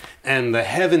unit, and the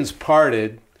heavens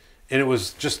parted, and it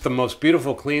was just the most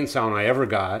beautiful clean sound I ever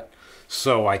got.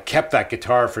 So I kept that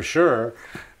guitar for sure.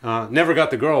 Never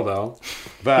got the girl, though,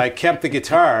 but I kept the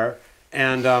guitar,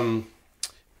 and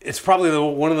it's probably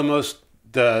one of the most,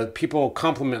 people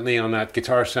compliment me on that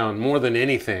guitar sound more than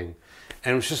anything.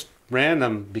 And it was just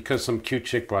random because some cute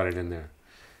chick brought it in there.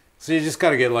 So you just got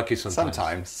to get lucky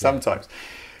sometimes. Sometimes.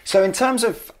 So in terms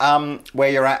of where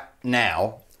you're at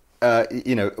now,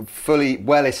 fully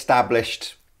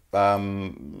well-established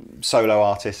solo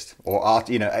artist or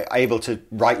able to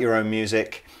write your own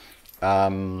music,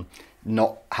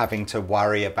 not having to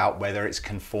worry about whether it's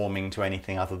conforming to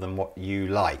anything other than what you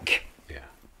like. Yeah.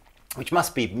 Which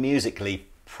must be musically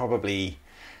probably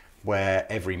where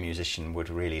every musician would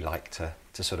really like to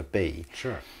sort of be.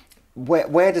 Sure.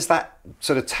 Where does that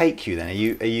sort of take you then?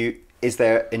 Are you is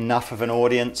there enough of an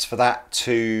audience for that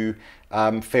to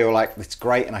feel like it's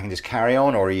great and I can just carry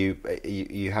on, or are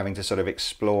you having to sort of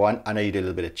explore? I know you do a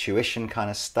little bit of tuition kind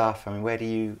of stuff. I mean, where do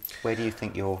you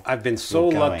think you're? I've been so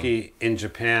lucky in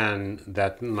Japan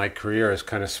that my career has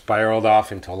kind of spiraled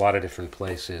off into a lot of different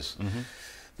places. Mm-hmm.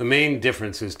 The main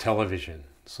difference is television.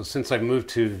 So since I moved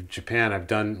to Japan, I've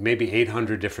done maybe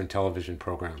 800 different television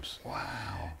programs.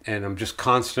 Wow. And I'm just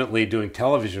constantly doing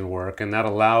television work, and that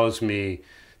allows me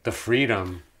the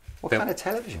freedom. What kind of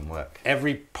television work?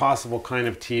 Every possible kind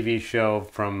of TV show,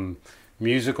 from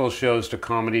musical shows to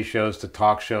comedy shows to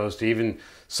talk shows to even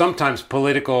sometimes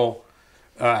political.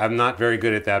 I'm not very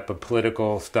good at that, but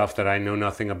political stuff that I know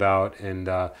nothing about, and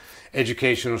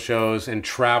educational shows and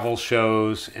travel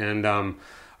shows. And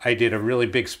I did a really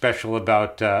big special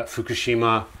about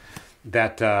Fukushima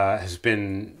that has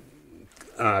been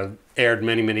aired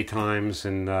many, many times,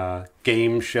 and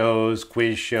game shows,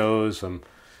 quiz shows.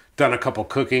 Done a couple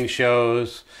cooking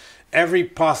shows, every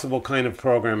possible kind of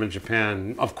program in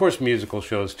Japan. Of course, musical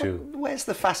shows too. Where's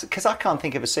the facet? Because I can't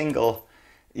think of a single,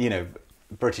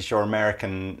 British or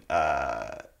American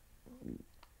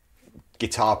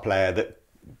guitar player that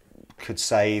could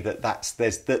say that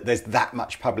there's that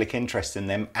much public interest in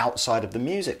them outside of the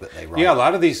music that they write. Yeah, a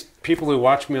lot of these people who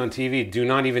watch me on TV do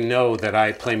not even know that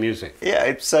I play music.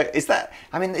 Yeah, so is that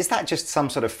just some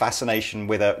sort of fascination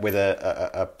with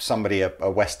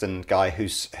a Western guy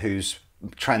who's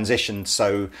transitioned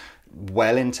so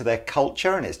well into their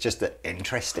culture, and it's just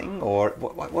interesting, or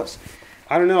what's?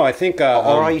 I don't know. I think, or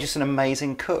are you just an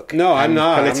amazing cook? No, I'm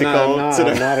not.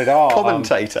 I'm not at all.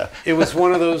 Commentator. It was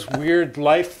one of those weird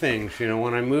life things.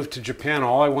 When I moved to Japan,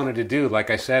 all I wanted to do, like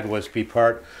I said, was be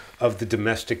part of the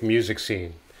domestic music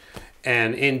scene.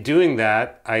 And in doing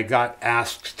that, I got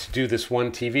asked to do this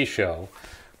one TV show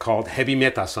called Heavy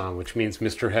Meta-san, which means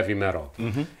Mr. Heavy Metal.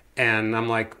 Mm-hmm. And I'm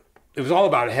like, it was all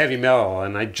about heavy metal,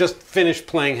 and I just finished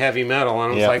playing heavy metal,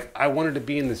 and I was like, I wanted to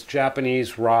be in this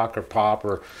Japanese rock or pop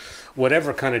or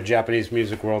whatever kind of Japanese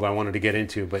music world I wanted to get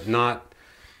into, but not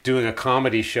doing a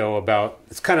comedy show about,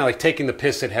 it's kind of like taking the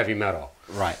piss at heavy metal.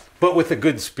 Right. But with a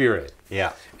good spirit.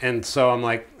 Yeah. And so I'm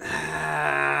like,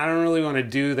 I don't really want to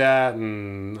do that,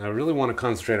 and I really want to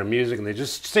concentrate on music. And they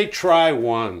just say, try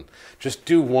one. Just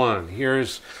do one.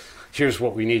 Here's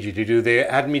what we need you to do. They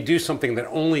had me do something that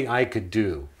only I could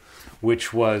do,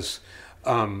 which was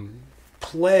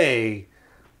play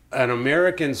an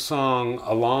American song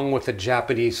along with a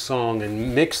Japanese song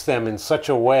and mix them in such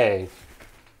a way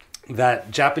that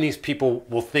Japanese people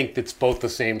will think it's both the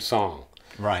same song.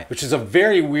 Right. Which is a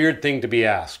very weird thing to be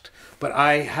asked. But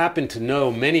I happen to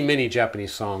know many, many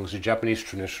Japanese songs, or Japanese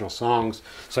traditional songs,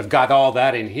 so I've got all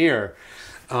that in here.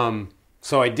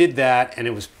 So I did that,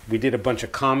 and we did a bunch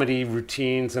of comedy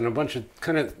routines and a bunch of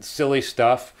kind of silly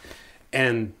stuff.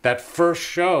 And that first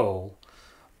show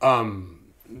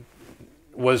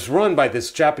was run by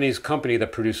this Japanese company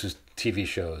that produces TV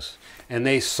shows. And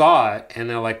they saw it, and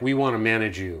they're like, we want to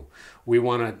manage you. We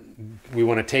want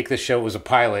to take this show. It was a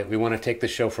pilot. We want to take this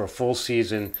show for a full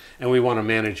season, and we want to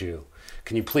manage you.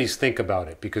 Can you please think about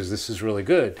it, because this is really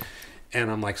good?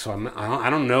 And I'm like, I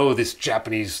don't know this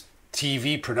Japanese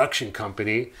TV production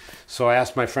company. So I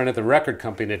asked my friend at the record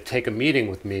company to take a meeting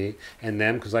with me and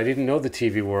them, because I didn't know the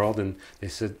TV world. And they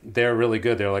said, they're really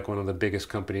good. They're like one of the biggest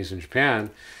companies in Japan.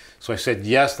 So I said,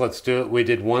 yes, let's do it. We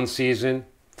did one season.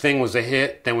 Thing was a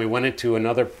hit. Then we went into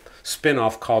another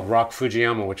spin-off called Rock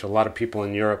Fujiyama, which a lot of people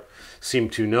in Europe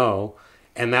seem to know.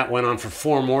 And that went on for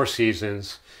 4 more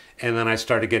seasons. And then I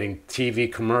started getting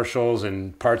TV commercials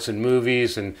and parts in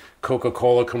movies and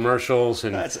Coca-Cola commercials.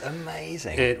 And that's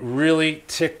amazing. It really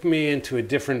ticked me into a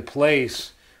different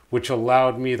place, which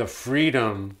allowed me the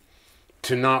freedom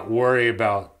to not worry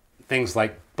about things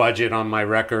like budget on my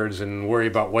records and worry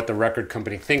about what the record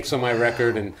company thinks of my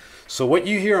record. And so what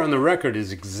you hear on the record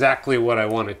is exactly what I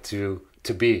want it to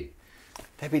be.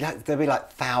 There'd be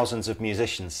like thousands of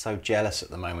musicians so jealous at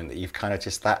the moment that you've kind of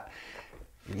just that.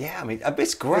 Yeah, I mean,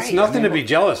 it's great. It's nothing to be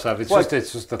jealous of. It's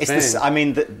just a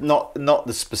thing. Not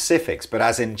the specifics, but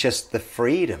as in just the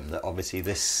freedom that obviously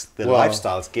the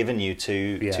lifestyle's given you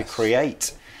to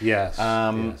create. Yes.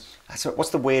 So what's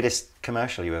the weirdest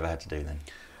commercial you ever had to do then?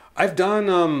 I've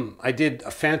done. I did a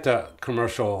Fanta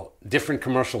commercial, different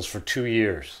commercials for 2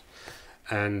 years,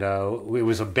 and it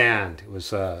was a band. It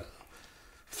was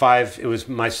 5. It was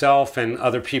myself and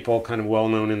other people, kind of well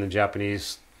known in the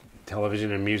Japanese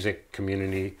television and music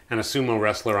community, and a sumo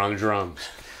wrestler on drums.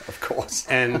 Of course.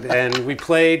 and we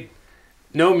played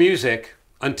no music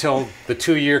until the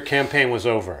 2-year campaign was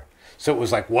over. So it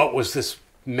was like, what was this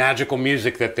magical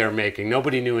music that they're making?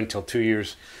 Nobody knew until 2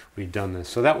 years we'd done this.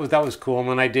 So that was cool. And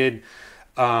then I did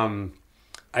one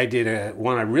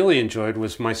I really enjoyed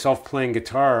was myself playing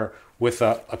guitar with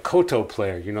a koto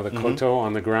player, you know, the koto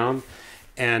on the ground,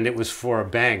 and it was for a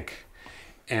bank.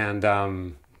 And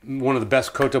one of the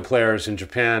best koto players in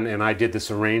Japan, and I did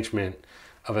this arrangement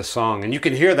of a song. And you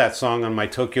can hear that song on my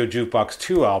Tokyo Jukebox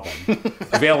 2 album,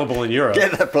 available in Europe.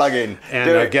 Get that plug in.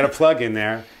 And get a plug in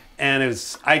there. And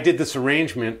I did this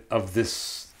arrangement of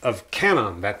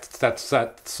Canon,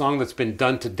 that song that's been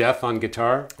done to death on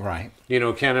guitar. Right. You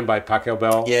know, Canon by Pachelbel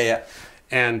Bell. Yeah.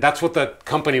 And that's what the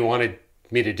company wanted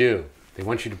me to do. They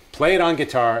want you to play it on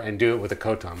guitar and do it with a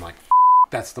koto. I'm like,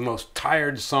 that's the most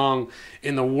tired song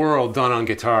in the world done on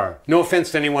guitar. No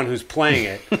offense to anyone who's playing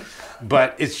it,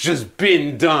 but it's just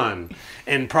been done,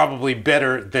 and probably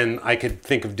better than I could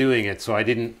think of doing it, so I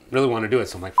didn't really want to do it.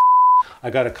 So I'm like, I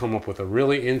got to come up with a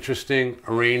really interesting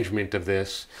arrangement of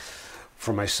this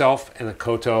for myself and the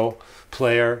koto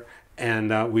player,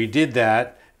 and we did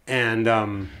that, and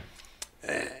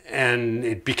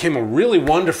it became a really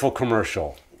wonderful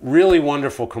commercial.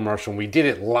 We did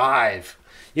it live.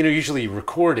 You know, usually you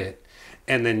record it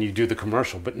and then you do the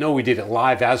commercial. But no, we did it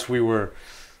live as we were.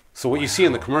 So what you see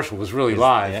in the commercial was really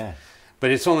live. Yeah.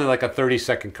 But it's only like a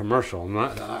 30-second commercial.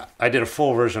 I did a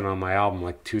full version on my album,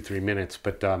 like 2-3 minutes.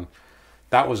 But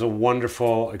that was a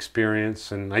wonderful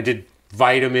experience. And I did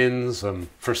vitamins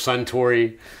for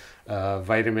Suntory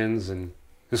vitamins. And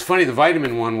it was funny, the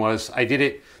vitamin one was, I did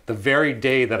it the very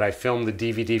day that I filmed the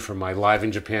DVD for my Live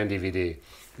in Japan DVD.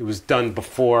 It was done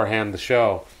beforehand the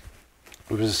show.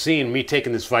 It was a scene, me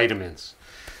taking this vitamins.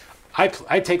 I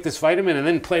take this vitamin and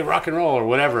then play rock and roll or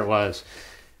whatever it was.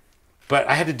 But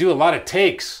I had to do a lot of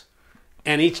takes.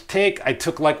 And each take, I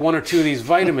took like 1 or 2 of these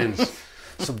vitamins.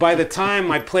 So by the time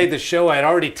I played the show, I had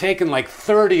already taken like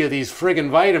 30 of these friggin'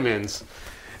 vitamins.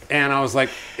 And I was like,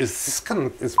 is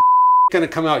gonna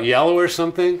come out yellow or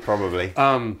something? Probably.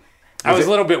 I was a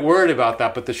little bit worried about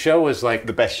that, but the show was like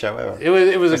the best show ever.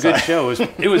 It was a good show.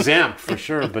 It was amped for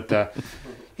sure, but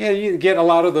yeah, you get a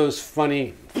lot of those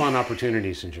fun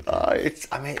opportunities in Japan. It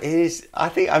is. I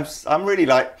think I'm really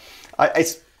like,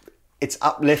 it's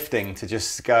uplifting to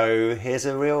just go, here's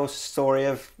a real story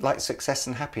of like success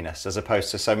and happiness, as opposed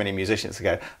to so many musicians who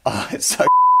go, oh, it's so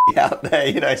out there,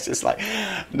 you know, it's just like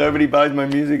nobody buys my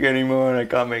music anymore and I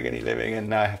can't make any living and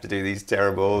now I have to do these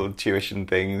terrible tuition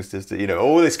things, just to, you know,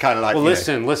 all this kind of like. Well,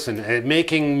 listen,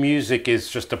 making music is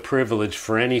just a privilege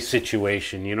for any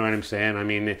situation, you know what I'm saying? I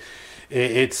mean,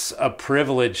 it's a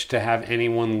privilege to have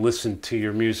anyone listen to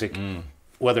your music,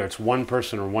 whether it's one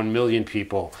person or 1 million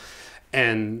people.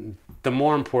 And the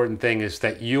more important thing is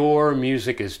that your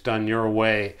music is done your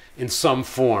way in some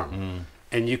form.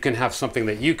 And you can have something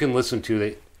that you can listen to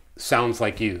that sounds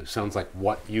like you, sounds like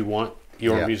what you want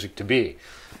your music to be.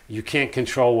 You can't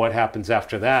control what happens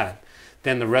after that.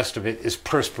 Then the rest of it is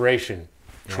perspiration,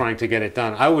 trying to get it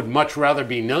done. I would much rather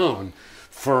be known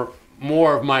for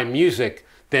more of my music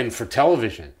than for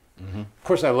television. Of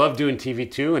course, I love doing TV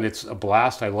too, and it's a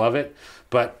blast. I love it.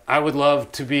 But I would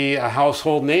love to be a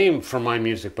household name for my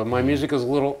music. But my music is a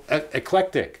little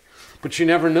eclectic. But you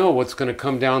never know what's going to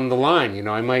come down the line. You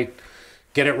know, I might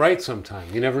get it right sometime.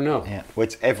 You never know. Yeah. Well,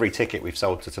 it's every ticket we've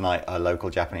sold to tonight are local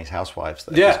Japanese housewives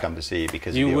that have just come to see you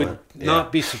because you of would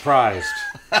not be surprised.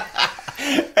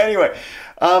 Anyway,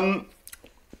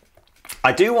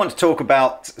 I do want to talk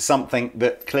about something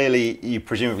that clearly you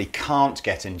presumably can't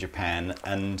get in Japan,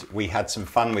 and we had some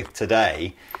fun with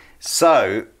today.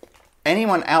 So,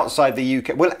 anyone outside the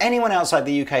UK... Will anyone outside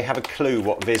the UK have a clue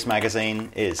what Viz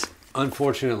magazine is?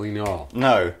 Unfortunately, no.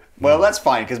 No. Well, that's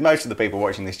fine, because most of the people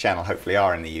watching this channel hopefully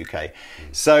are in the UK.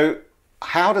 So,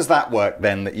 how does that work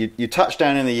then? That you touch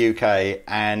down in the UK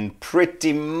and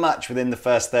pretty much within the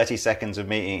first 30 seconds of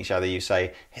meeting each other, you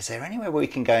say, is there anywhere where we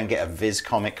can go and get a Viz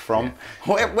comic from?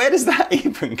 Yeah. Where does that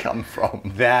even come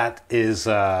from? That is,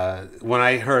 when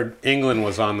I heard England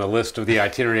was on the list of the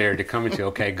itinerary to come into,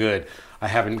 okay, good. I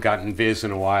haven't gotten Viz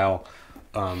in a while.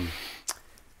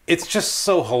 It's just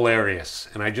so hilarious,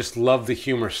 and I just love the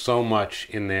humor so much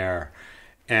in there.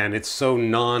 And it's so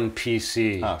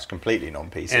non-PC. Oh, it's completely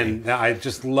non-PC. And I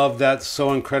just love that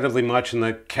so incredibly much. And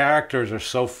the characters are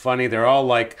so funny. They're all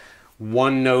like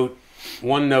one-note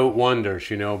wonders,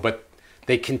 you know. But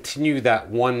they continue that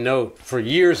one note for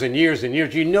years and years and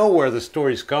years. You know where the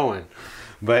story's going.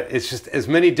 But it's just as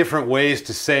many different ways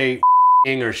to say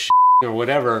or or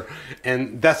whatever.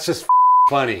 And that's just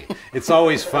funny. It's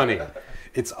always funny.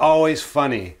 It's always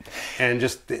funny, and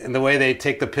just the way they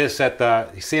take the piss at the...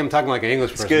 You see, I'm talking like an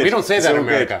English person. Good. We don't say that in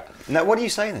America. Good. No, what do you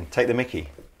say then? Take the mickey?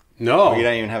 No. Or you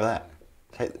don't even have that?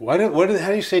 How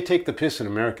do you say take the piss in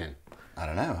American? I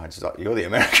don't know. I just thought you're the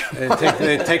American.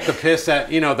 They take the piss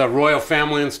at, you know, the royal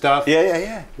family and stuff.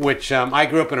 Yeah. Which I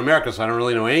grew up in America, so I don't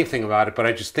really know anything about it, but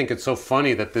I just think it's so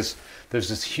funny that there's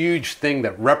this huge thing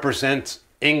that represents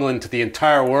England to the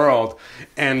entire world,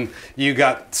 and you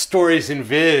got stories in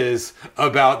Viz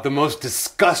about the most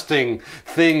disgusting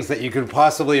things that you could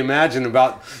possibly imagine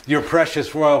about your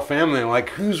precious royal family. Like,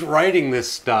 who's writing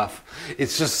this stuff?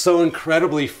 It's just so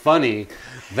incredibly funny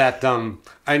that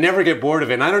I never get bored of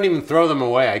it, and I don't even throw them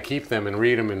away. I keep them and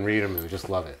read them and I just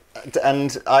love it.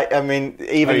 And I mean,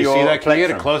 even you your see that? Can you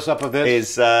get a close-up of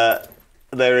this?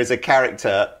 There is a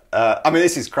character... I mean,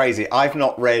 this is crazy. I've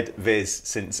not read Viz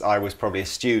since I was probably a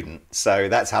student, so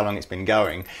that's how long it's been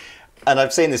going. And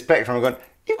I've seen this plectrum and gone,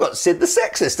 you've got Sid the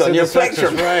Sexist on your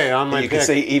plectrum. Right, on my you can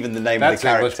see even the name of the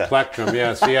character. That's English plectrum,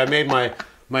 yeah. See, I made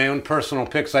my own personal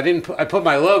picks. I put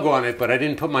my logo on it, but I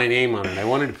didn't put my name on it. I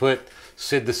wanted to put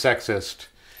Sid the Sexist.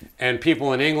 And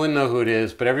people in England know who it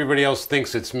is, but everybody else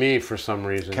thinks it's me for some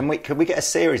reason. Can we get a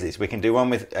series of these? We can do one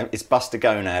with, it's Buster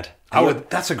Gonad.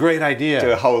 That's a great idea.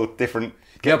 Do a whole different...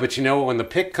 Yeah, but you know, when the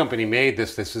pick company made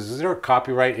this is there a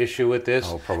copyright issue with this?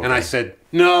 Oh, probably. And I said,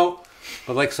 no.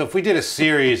 But like, so if we did a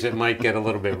series, it might get a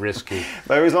little bit risky.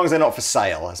 But as long as they're not for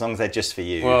sale, as long as they're just for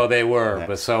you. Well, they were,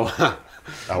 but so...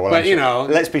 but you know...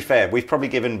 Let's be fair, we've probably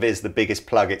given Viz the biggest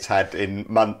plug it's had in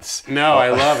months. No,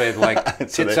 I love it. Like,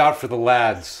 tits out for the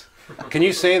lads. Can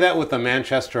you say that with a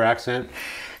Manchester accent?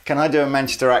 Can I do a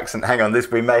Manchester accent? Hang on,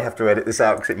 we may have to edit this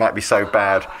out because it might be so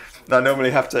bad. I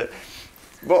normally have to...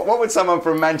 What would someone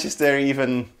from Manchester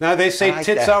even... No, they say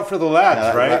tits out for the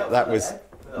lads, right?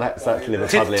 That's actually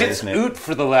Liverpudlian, isn't it? Tits out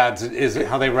for the lads is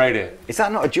how they write it. Is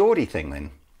that not a Geordie thing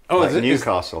then? Oh, like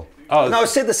Newcastle. No,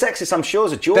 Sid the Sexist, I'm sure,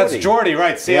 is a Geordie. That's Geordie,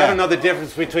 right. See, I don't know the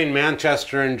difference between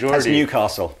Manchester and Geordie. That's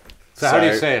Newcastle. So how do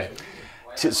you say it?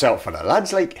 Tits out for the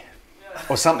lads, like...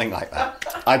 or something like that.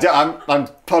 I'm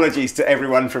apologies to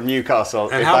everyone from Newcastle.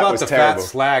 And if how that about was the terrible. fat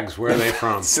slags? Where are they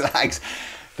from? Slags.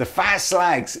 The fat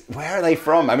slags, where are they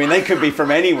from? I mean, they could be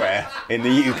from anywhere in the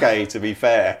UK, to be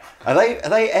fair. Are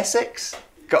they Essex?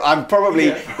 God,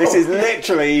 this is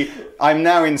literally, I'm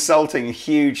now insulting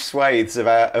huge swathes of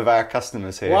our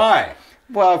customers here. Why?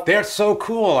 Well, They're so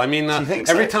cool. I mean,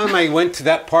 every time I went to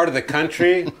that part of the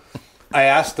country, I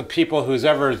asked the people who's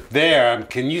ever there,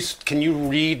 can you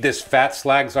read this Fat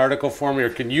Slags article for me, or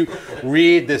can you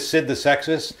read this Sid the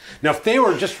Sexist? Now, if they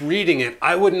were just reading it,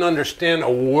 I wouldn't understand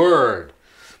a word.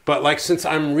 But like, since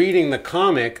I'm reading the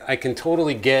comic, I can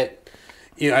totally get,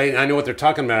 I know what they're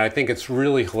talking about. I think it's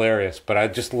really hilarious, but I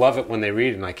just love it when they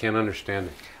read it and I can't understand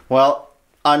it. Well,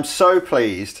 I'm so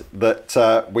pleased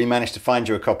that we managed to find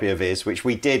you a copy of his, which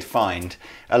we did find,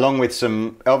 along with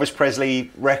some Elvis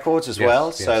Presley records as well.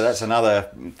 Yes. So that's another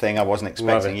thing I wasn't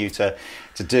expecting you to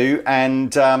do.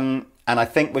 And I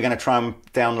think we're going to try and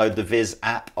download the Viz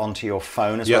app onto your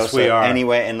phone as well. Yes, we are.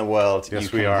 Anywhere in the world, you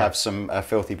can have some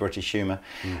filthy British humour.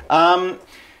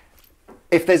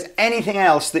 If there's anything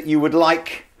else that you would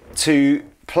like to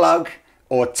plug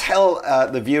or tell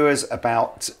the viewers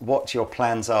about what your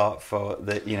plans are for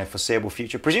the foreseeable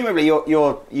future. Presumably,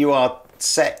 you are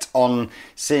set on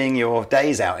seeing your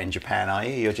days out in Japan, are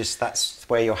you? That's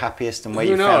where you're happiest and where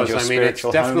you found your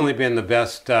spiritual home. It's definitely been the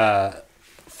best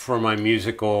for my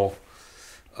musical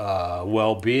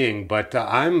well-being. But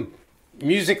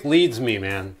music leads me,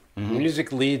 man. Mm-hmm.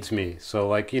 Music leads me.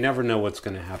 So you never know what's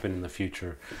going to happen in the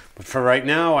future. But for right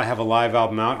now, I have a live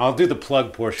album out. I'll do the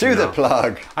plug portion. Do the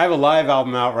plug. I have a live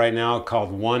album out right now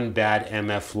called One Bad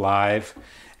MF Live,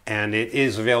 and it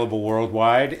is available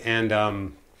worldwide.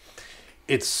 And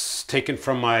it's taken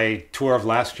from my tour of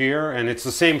last year, and it's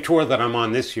the same tour that I'm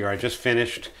on this year. I just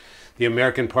finished the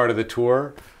American part of the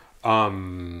tour,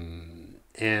 and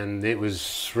it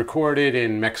was recorded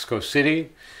in Mexico City,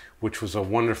 which was a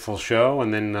wonderful show.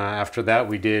 And then after that,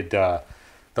 we did the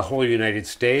whole United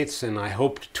States, and I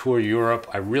hope to tour Europe.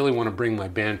 I really want to bring my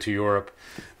band to Europe.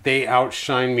 They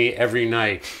outshine me every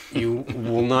night. You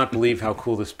will not believe how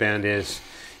cool this band is.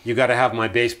 You got to have my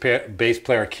bass player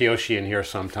Kiyoshi in here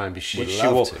sometime. She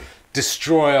will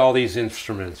destroy all these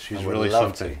instruments. She's really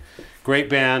something. Great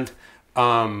band.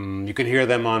 You can hear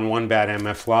them on One Bad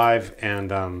MF Live,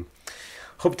 and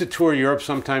hope to tour Europe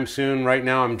sometime soon. Right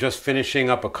now, I'm just finishing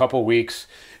up a couple weeks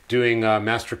doing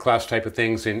masterclass type of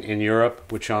things in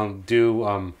Europe, which I'll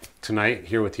do tonight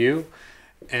here with you.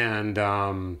 And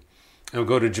I'll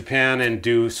go to Japan and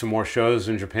do some more shows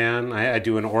in Japan. I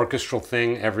do an orchestral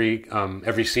thing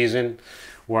every season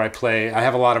where I play. I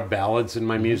have a lot of ballads in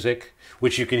my music,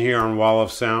 which you can hear on Wall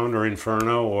of Sound or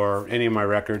Inferno or any of my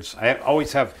records. I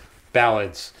always have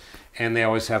ballads, and they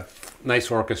always have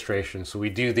nice orchestration. So we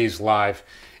do these live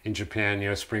in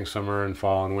Japan, spring, summer, and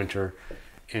fall and winter.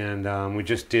 And we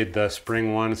just did the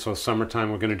spring one. So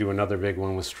summertime, we're going to do another big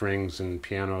one with strings and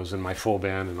pianos and my full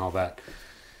band and all that.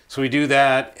 So we do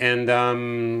that, and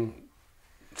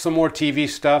some more TV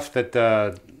stuff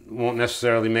that won't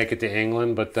necessarily make it to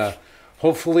England, but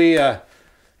hopefully, I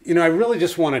really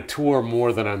just want to tour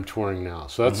more than I'm touring now.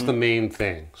 So that's the main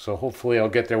thing. So hopefully I'll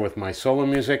get there with my solo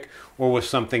music or with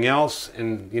something else,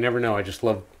 and you never know. I just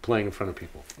love playing in front of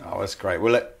people. Oh, that's great.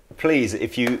 Well, please,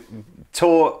 if you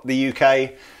tour the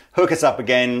UK, hook us up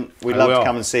again. We'd love to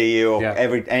come and see you. Or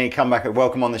any comeback,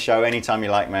 welcome on the show anytime you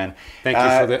like, man. Thank you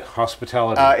for the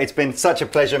hospitality. It's been such a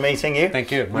pleasure meeting you.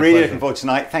 Thank you. Really looking forward to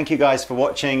tonight. Thank you guys for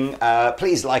watching.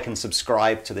 Please like and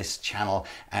subscribe to this channel,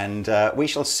 and we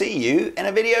shall see you in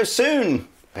a video soon.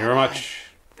 Thank you very much.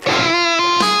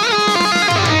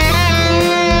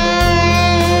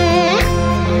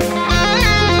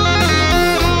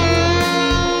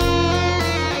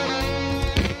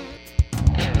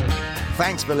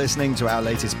 Thanks for listening to our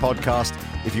latest podcast.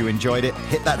 If you enjoyed it,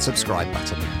 hit that subscribe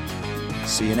button.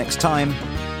 See you next time.